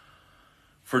them.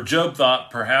 For Job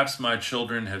thought, perhaps my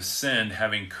children have sinned,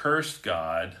 having cursed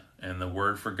God, and the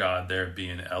word for God there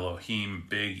being Elohim,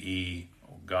 big E,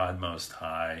 God Most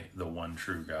High, the one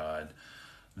true God.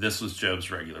 This was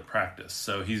Job's regular practice.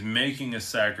 So he's making a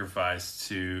sacrifice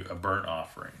to a burnt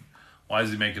offering. Why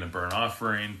is he making a burnt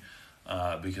offering?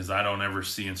 Because I don't ever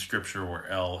see in Scripture where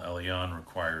El Elyon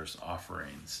requires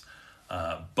offerings.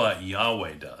 But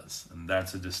Yahweh does. And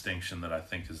that's a distinction that I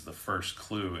think is the first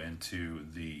clue into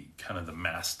the kind of the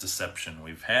mass deception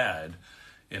we've had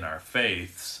in our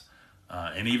faiths.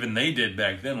 And even they did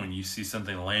back then. When you see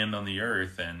something land on the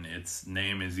earth and its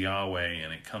name is Yahweh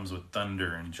and it comes with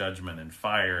thunder and judgment and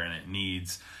fire and it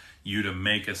needs you to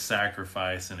make a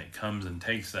sacrifice and it comes and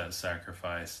takes that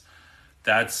sacrifice,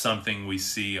 that's something we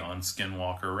see on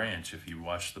Skinwalker Ranch. If you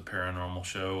watch the paranormal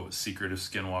show Secret of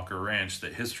Skinwalker Ranch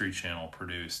that History Channel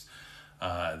produced,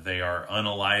 they are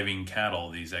unaliving cattle,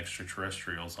 these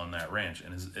extraterrestrials on that ranch.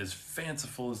 And as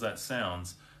fanciful as that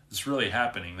sounds, It's really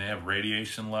happening. They have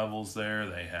radiation levels there.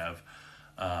 They have,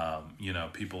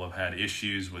 people have had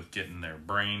issues with getting their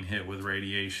brain hit with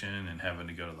radiation and having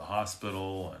to go to the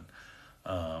hospital,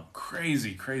 and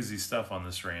crazy, crazy stuff on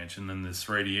this ranch. And then this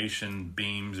radiation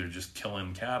beams are just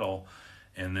killing cattle.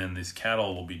 And then these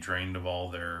cattle will be drained of all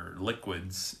their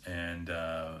liquids, and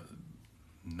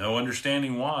no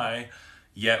understanding why,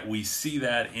 yet we see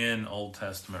that in Old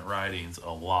Testament writings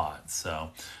a lot.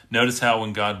 So notice how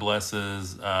when God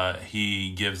blesses,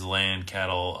 he gives land,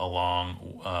 cattle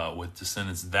along with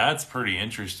descendants. That's pretty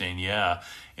interesting, yeah.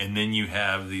 And then you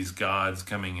have these gods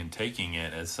coming and taking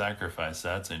it as sacrifice.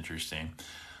 That's interesting.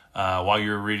 While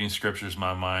you were reading scriptures,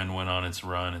 my mind went on its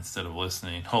run instead of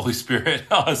listening. Holy Spirit,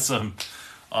 awesome.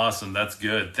 Awesome. That's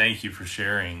good. Thank you for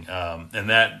sharing. And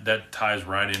that ties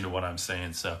right into what I'm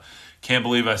saying. So can't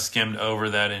believe I skimmed over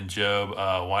that in Job.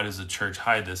 Why does the church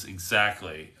hide this?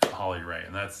 Exactly, Holly Ray.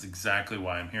 And that's exactly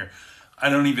why I'm here. I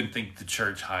don't even think the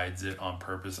church hides it on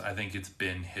purpose. I think it's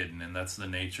been hidden, and that's the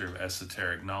nature of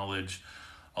esoteric knowledge.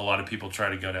 A lot of people try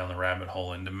to go down the rabbit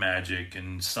hole into magic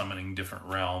and summoning different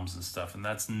realms and stuff. And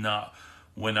that's not,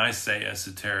 when I say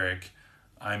esoteric,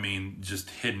 I mean just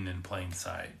hidden in plain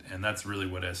sight. And that's really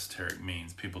what esoteric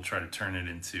means. People try to turn it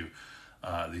into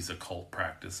these occult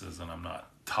practices, and I'm not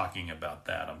talking about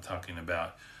that. I'm talking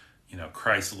about,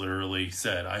 Christ literally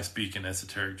said, I speak in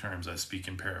esoteric terms, I speak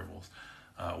in parables.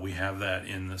 We have that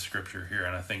in the scripture here,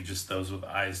 and I think just those with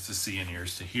eyes to see and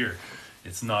ears to hear.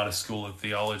 It's not a school of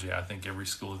theology. I think every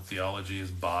school of theology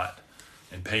is bought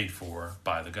and paid for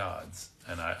by the gods.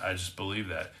 And I just believe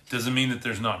that. Doesn't mean that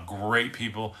there's not great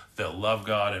people that love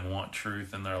God and want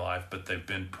truth in their life, but they've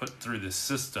been put through this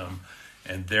system,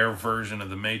 and their version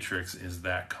of the matrix is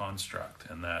that construct.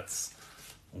 And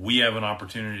we have an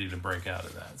opportunity to break out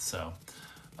of that. So,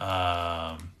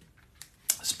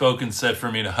 Spoken said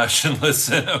for me to hush and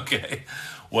listen. Okay.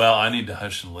 Well, I need to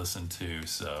hush and listen too.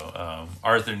 So,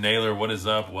 Arthur Naylor, what is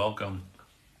up? Welcome.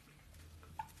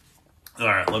 All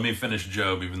right, let me finish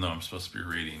Job, even though I'm supposed to be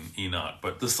reading Enoch.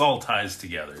 But this all ties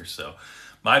together. So,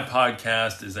 my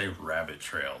podcast is a rabbit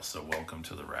trail. So, welcome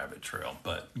to the rabbit trail.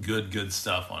 But good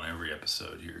stuff on every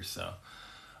episode here. So,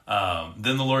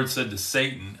 then the Lord said to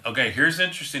Satan, okay, here's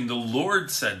interesting. The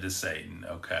Lord said to Satan,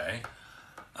 okay.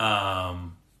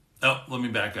 Let me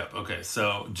back up. Okay,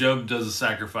 so Job does a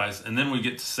sacrifice, and then we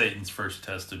get to Satan's first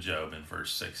test of Job in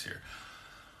verse 6 here.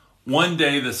 One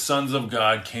day the sons of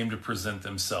God came to present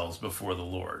themselves before the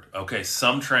Lord. Okay,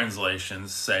 some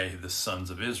translations say the sons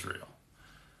of Israel.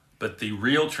 But the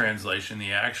real translation,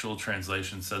 the actual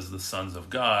translation, says the sons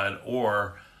of God,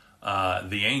 or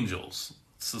the angels.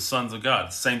 It's the sons of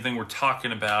God. Same thing we're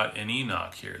talking about in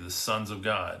Enoch here. The sons of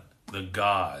God, the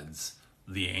gods,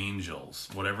 the angels,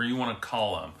 whatever you want to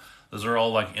call them. Those are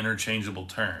all like interchangeable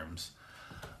terms.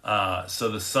 So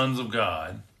the sons of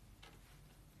God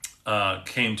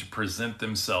came to present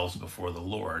themselves before the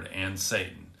Lord and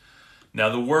Satan. Now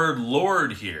the word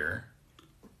Lord here,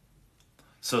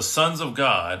 so sons of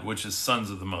God, which is sons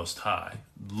of the Most High.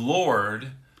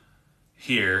 Lord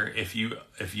here, if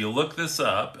you look this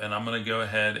up, and I'm going to go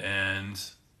ahead and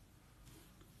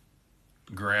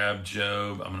grab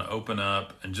Job. I'm going to open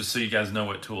up, and just so you guys know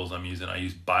what tools I'm using, I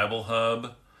use Bible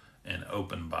Hub and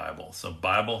Open Bible. So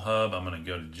Bible Hub, I'm going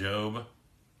to go to Job.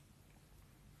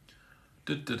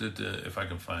 If I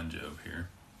can find Job here.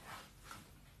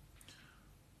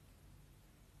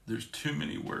 There's too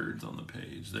many words on the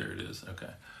page. There it is.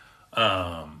 Okay.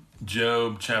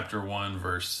 Job chapter 1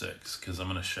 verse 6, because I'm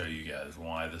going to show you guys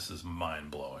why this is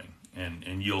mind-blowing.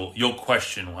 And you'll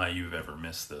question why you've ever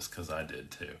missed this, because I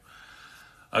did too.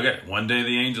 Okay, one day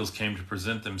the angels came to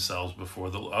present themselves before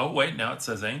the... Oh, wait, now it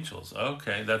says angels.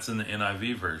 Okay, that's in the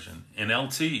NIV version.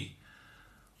 NLT.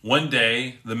 One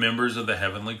day, the members of the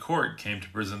heavenly court came to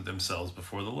present themselves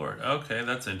before the Lord. Okay,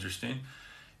 that's interesting.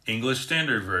 English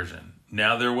Standard Version.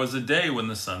 Now there was a day when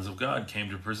the sons of God came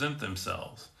to present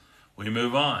themselves. We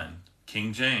move on.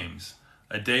 King James.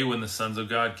 A day when the sons of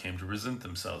God came to present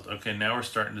themselves. Okay, now we're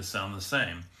starting to sound the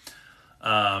same.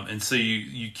 And so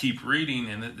you keep reading,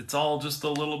 and it's all just a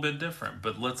little bit different.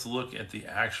 But let's look at the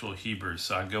actual Hebrew.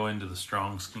 So I go into the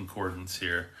Strong's Concordance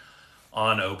here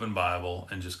on Open Bible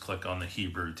and just click on the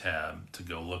Hebrew tab to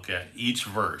go look at each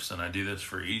verse. And I do this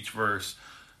for each verse,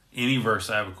 any verse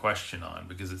I have a question on,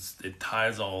 because it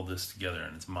ties all this together,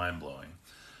 and it's mind-blowing.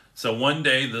 So one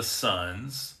day the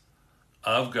sons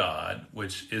of God,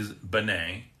 which is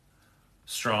B'nai,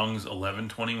 Strong's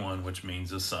 1121, which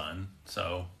means a son.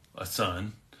 So a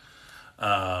son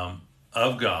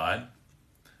of God,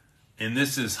 and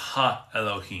this is Ha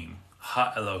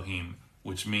Elohim,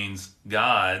 which means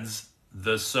gods,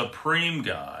 the supreme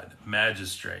God,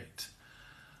 magistrate.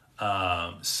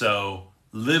 So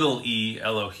little e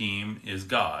Elohim is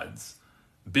God's.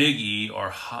 Big E or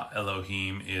Ha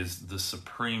Elohim is the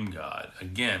supreme God.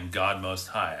 Again, God Most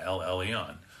High, El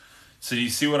Elyon. So do you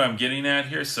see what I'm getting at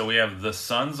here? So we have the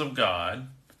sons of God,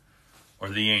 or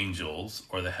the angels,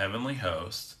 or the heavenly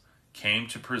host, came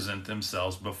to present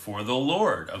themselves before the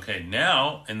Lord. Okay,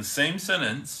 now, in the same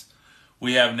sentence,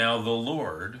 we have now the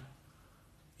Lord,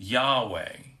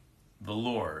 Yahweh, the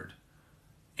Lord.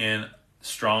 In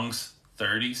Strong's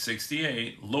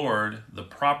 3068, Lord, the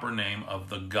proper name of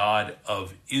the God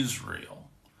of Israel.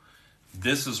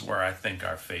 This is where I think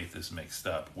our faith is mixed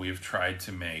up. We've tried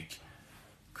to make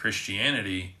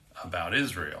Christianity about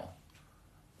Israel,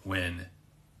 when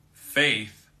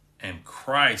faith and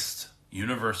Christ,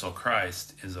 universal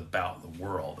Christ, is about the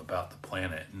world, about the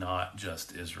planet, not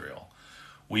just Israel.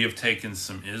 We have taken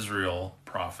some Israel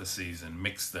prophecies and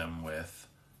mixed them with.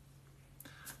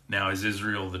 Now, is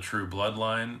Israel the true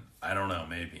bloodline? I don't know,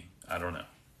 maybe. I don't know.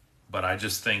 But I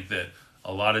just think that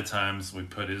a lot of times we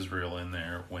put Israel in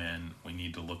there when we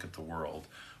need to look at the world.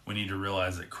 We need to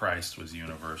realize that Christ was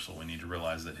universal. We need to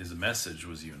realize that his message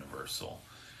was universal.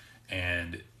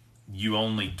 And you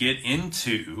only get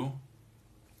into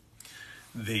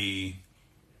the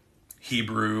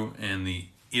Hebrew and the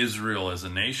Israel as a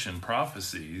nation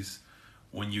prophecies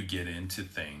when you get into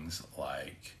things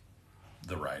like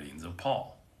the writings of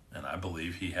Paul. And I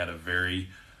believe he had a very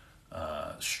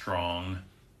strong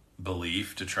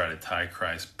belief to try to tie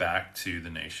Christ back to the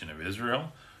nation of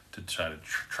Israel, to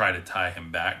try to tie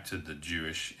him back to the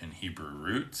Jewish and Hebrew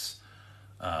roots,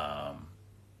 and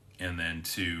then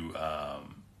to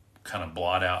kind of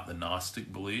blot out the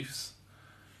Gnostic beliefs.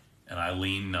 And I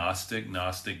lean Gnostic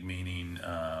meaning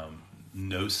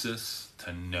gnosis,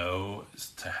 to know,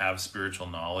 to have spiritual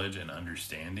knowledge and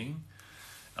understanding.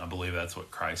 I believe that's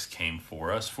what Christ came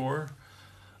for us for.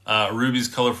 Ruby's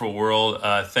Colorful World,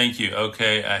 thank you.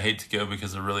 Okay, I hate to go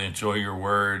because I really enjoy your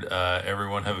word.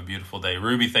 Everyone have a beautiful day.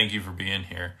 Ruby, thank you for being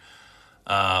here.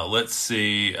 Let's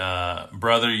see.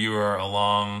 Brother, you are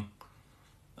along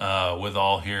with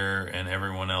all here and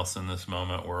everyone else in this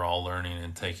moment. We're all learning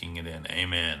and taking it in.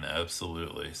 Amen.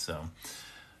 Absolutely. So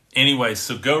anyway,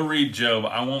 so go read Job.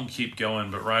 I won't keep going,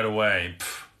 but right away,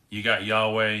 you got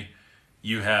Yahweh.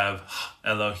 You have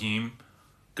Elohim,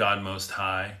 God Most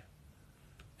High,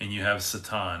 and you have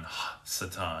Satan,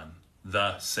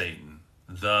 the Satan,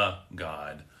 the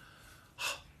God,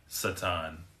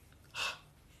 Satan,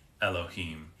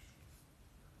 Elohim,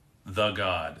 the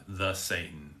God, the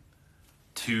Satan.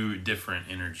 Two different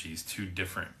energies, two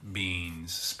different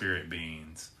beings, spirit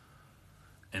beings.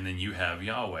 And then you have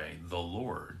Yahweh, the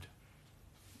Lord.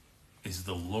 Is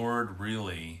the Lord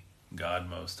really God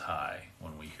Most High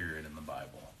when we hear it in the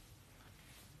Bible?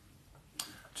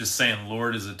 Just saying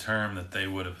Lord is a term that they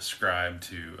would have ascribed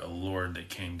to a Lord that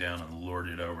came down and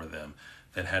lorded over them,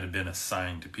 that had been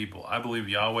assigned to people. I believe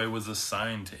Yahweh was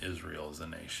assigned to Israel as a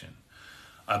nation.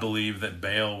 I believe that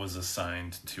Baal was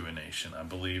assigned to a nation. I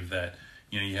believe that,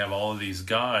 you have all of these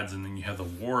gods, and then you have the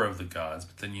war of the gods,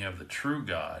 but then you have the true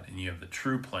God, and you have the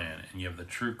true plan, and you have the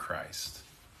true Christ.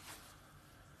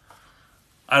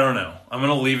 I don't know. I'm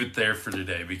going to leave it there for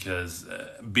today, because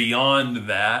beyond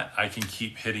that, I can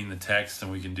keep hitting the text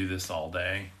and we can do this all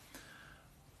day.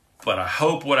 But I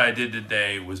hope what I did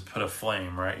today was put a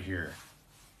flame right here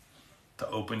to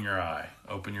open your eye,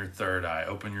 open your third eye,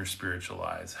 open your spiritual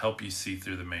eyes, help you see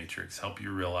through the matrix, help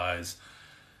you realize,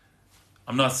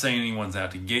 I'm not saying anyone's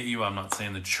out to get you. I'm not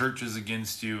saying the church is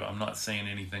against you. I'm not saying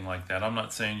anything like that. I'm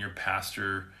not saying your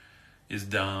pastor is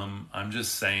dumb. I'm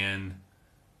just saying,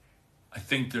 I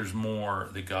think there's more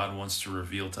that God wants to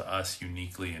reveal to us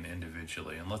uniquely and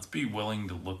individually. And let's be willing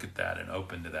to look at that and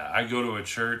open to that. I go to a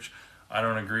church, I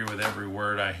don't agree with every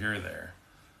word I hear there,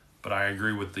 but I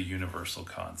agree with the universal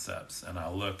concepts. And I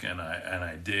look and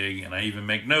I dig, and I even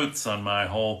make notes on my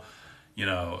whole,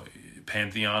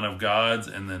 pantheon of gods,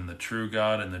 and then the true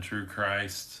God and the true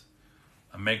Christ.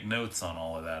 I make notes on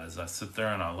all of that as I sit there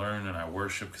and I learn and I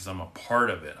worship, because I'm a part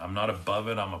of it. I'm not above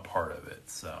it, I'm a part of it.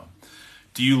 So,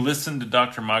 do you listen to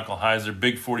Dr. Michael Heiser,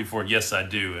 Big 44? Yes, I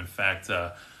do. In fact,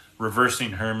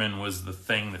 Reversing Herman was the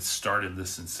thing that started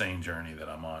this insane journey that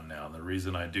I'm on now. The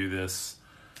reason I do this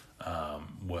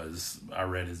was I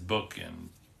read his book and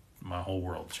my whole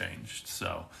world changed.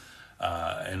 So,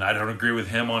 and I don't agree with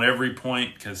him on every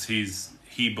point, because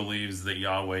he believes that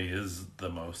Yahweh is the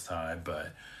Most High,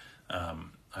 but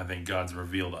I think God's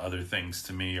revealed other things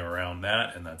to me around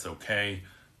that, and that's okay.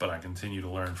 But I continue to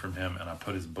learn from him, and I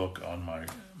put his book on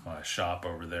my shop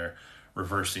over there.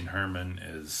 Reversing Herman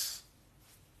is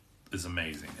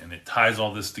amazing, and it ties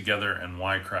all this together and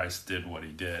why Christ did what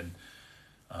he did.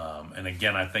 And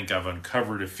again, I think I've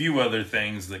uncovered a few other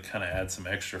things that kind of add some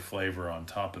extra flavor on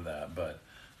top of that. But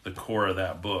the core of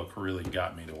that book really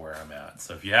got me to where I'm at.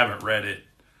 So if you haven't read it,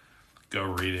 go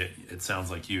read it. It sounds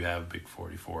like you have, Big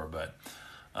 44. But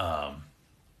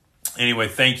anyway,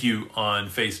 thank you on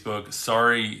Facebook.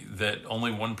 Sorry that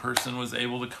only one person was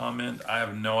able to comment. I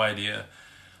have no idea.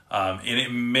 And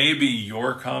it may be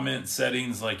your comment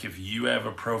settings. Like if you have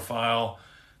a profile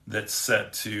that's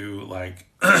set to like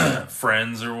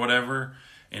friends or whatever,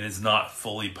 and it's not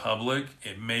fully public,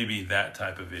 it may be that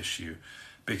type of issue.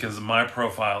 Because my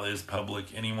profile is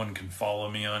public. Anyone can follow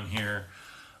me on here.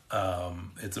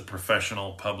 It's a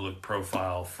professional public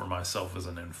profile for myself as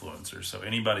an influencer. So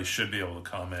anybody should be able to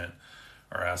comment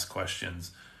or ask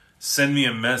questions. Send me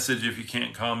a message if you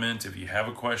can't comment. If you have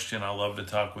a question, I love to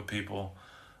talk with people.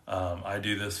 I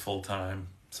do this full time.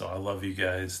 So I love you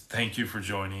guys. Thank you for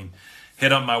joining.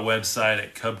 Hit up my website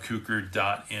at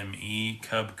cubkuker.me,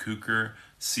 cubkuker,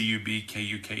 cubkuker.me.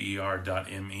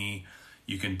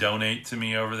 You can donate to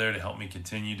me over there to help me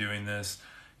continue doing this.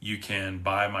 You can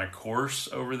buy my course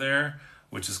over there,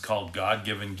 which is called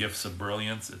God-Given Gifts of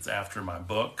Brilliance. It's after my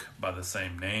book by the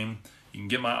same name. You can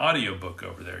get my audiobook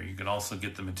over there. You can also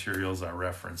get the materials I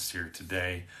referenced here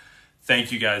today.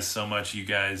 Thank you guys so much. You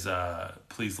guys,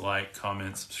 please like,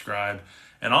 comment, subscribe,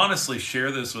 and honestly, share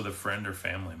this with a friend or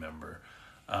family member,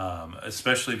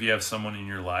 especially if you have someone in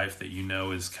your life that you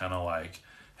know is kind of like,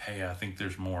 hey, I think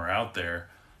there's more out there.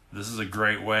 This is a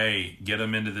great way. Get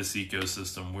them into this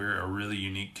ecosystem. We're a really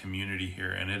unique community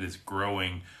here, and it is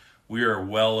growing. We are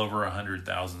well over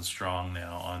 100,000 strong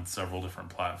now on several different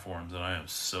platforms, and I am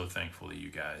so thankful to you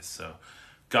guys. So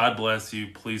God bless you.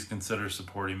 Please consider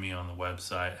supporting me on the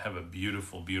website. Have a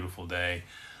beautiful, beautiful day.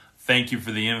 Thank you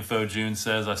for the info, June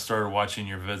says. I started watching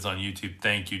your vids on YouTube.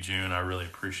 Thank you, June. I really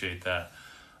appreciate that.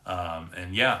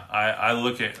 And yeah, I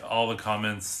look at all the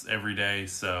comments every day,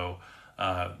 so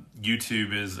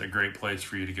YouTube is a great place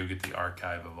for you to go get the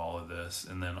archive of all of this.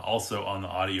 And then also on the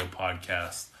audio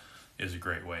podcast is a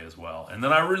great way as well. And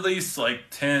then I release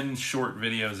like 10 short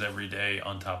videos every day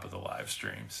on top of the live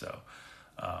stream. So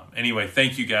anyway,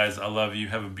 thank you guys. I love you.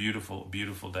 Have a beautiful,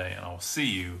 beautiful day. And I'll see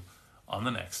you on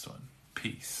the next one.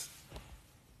 Peace.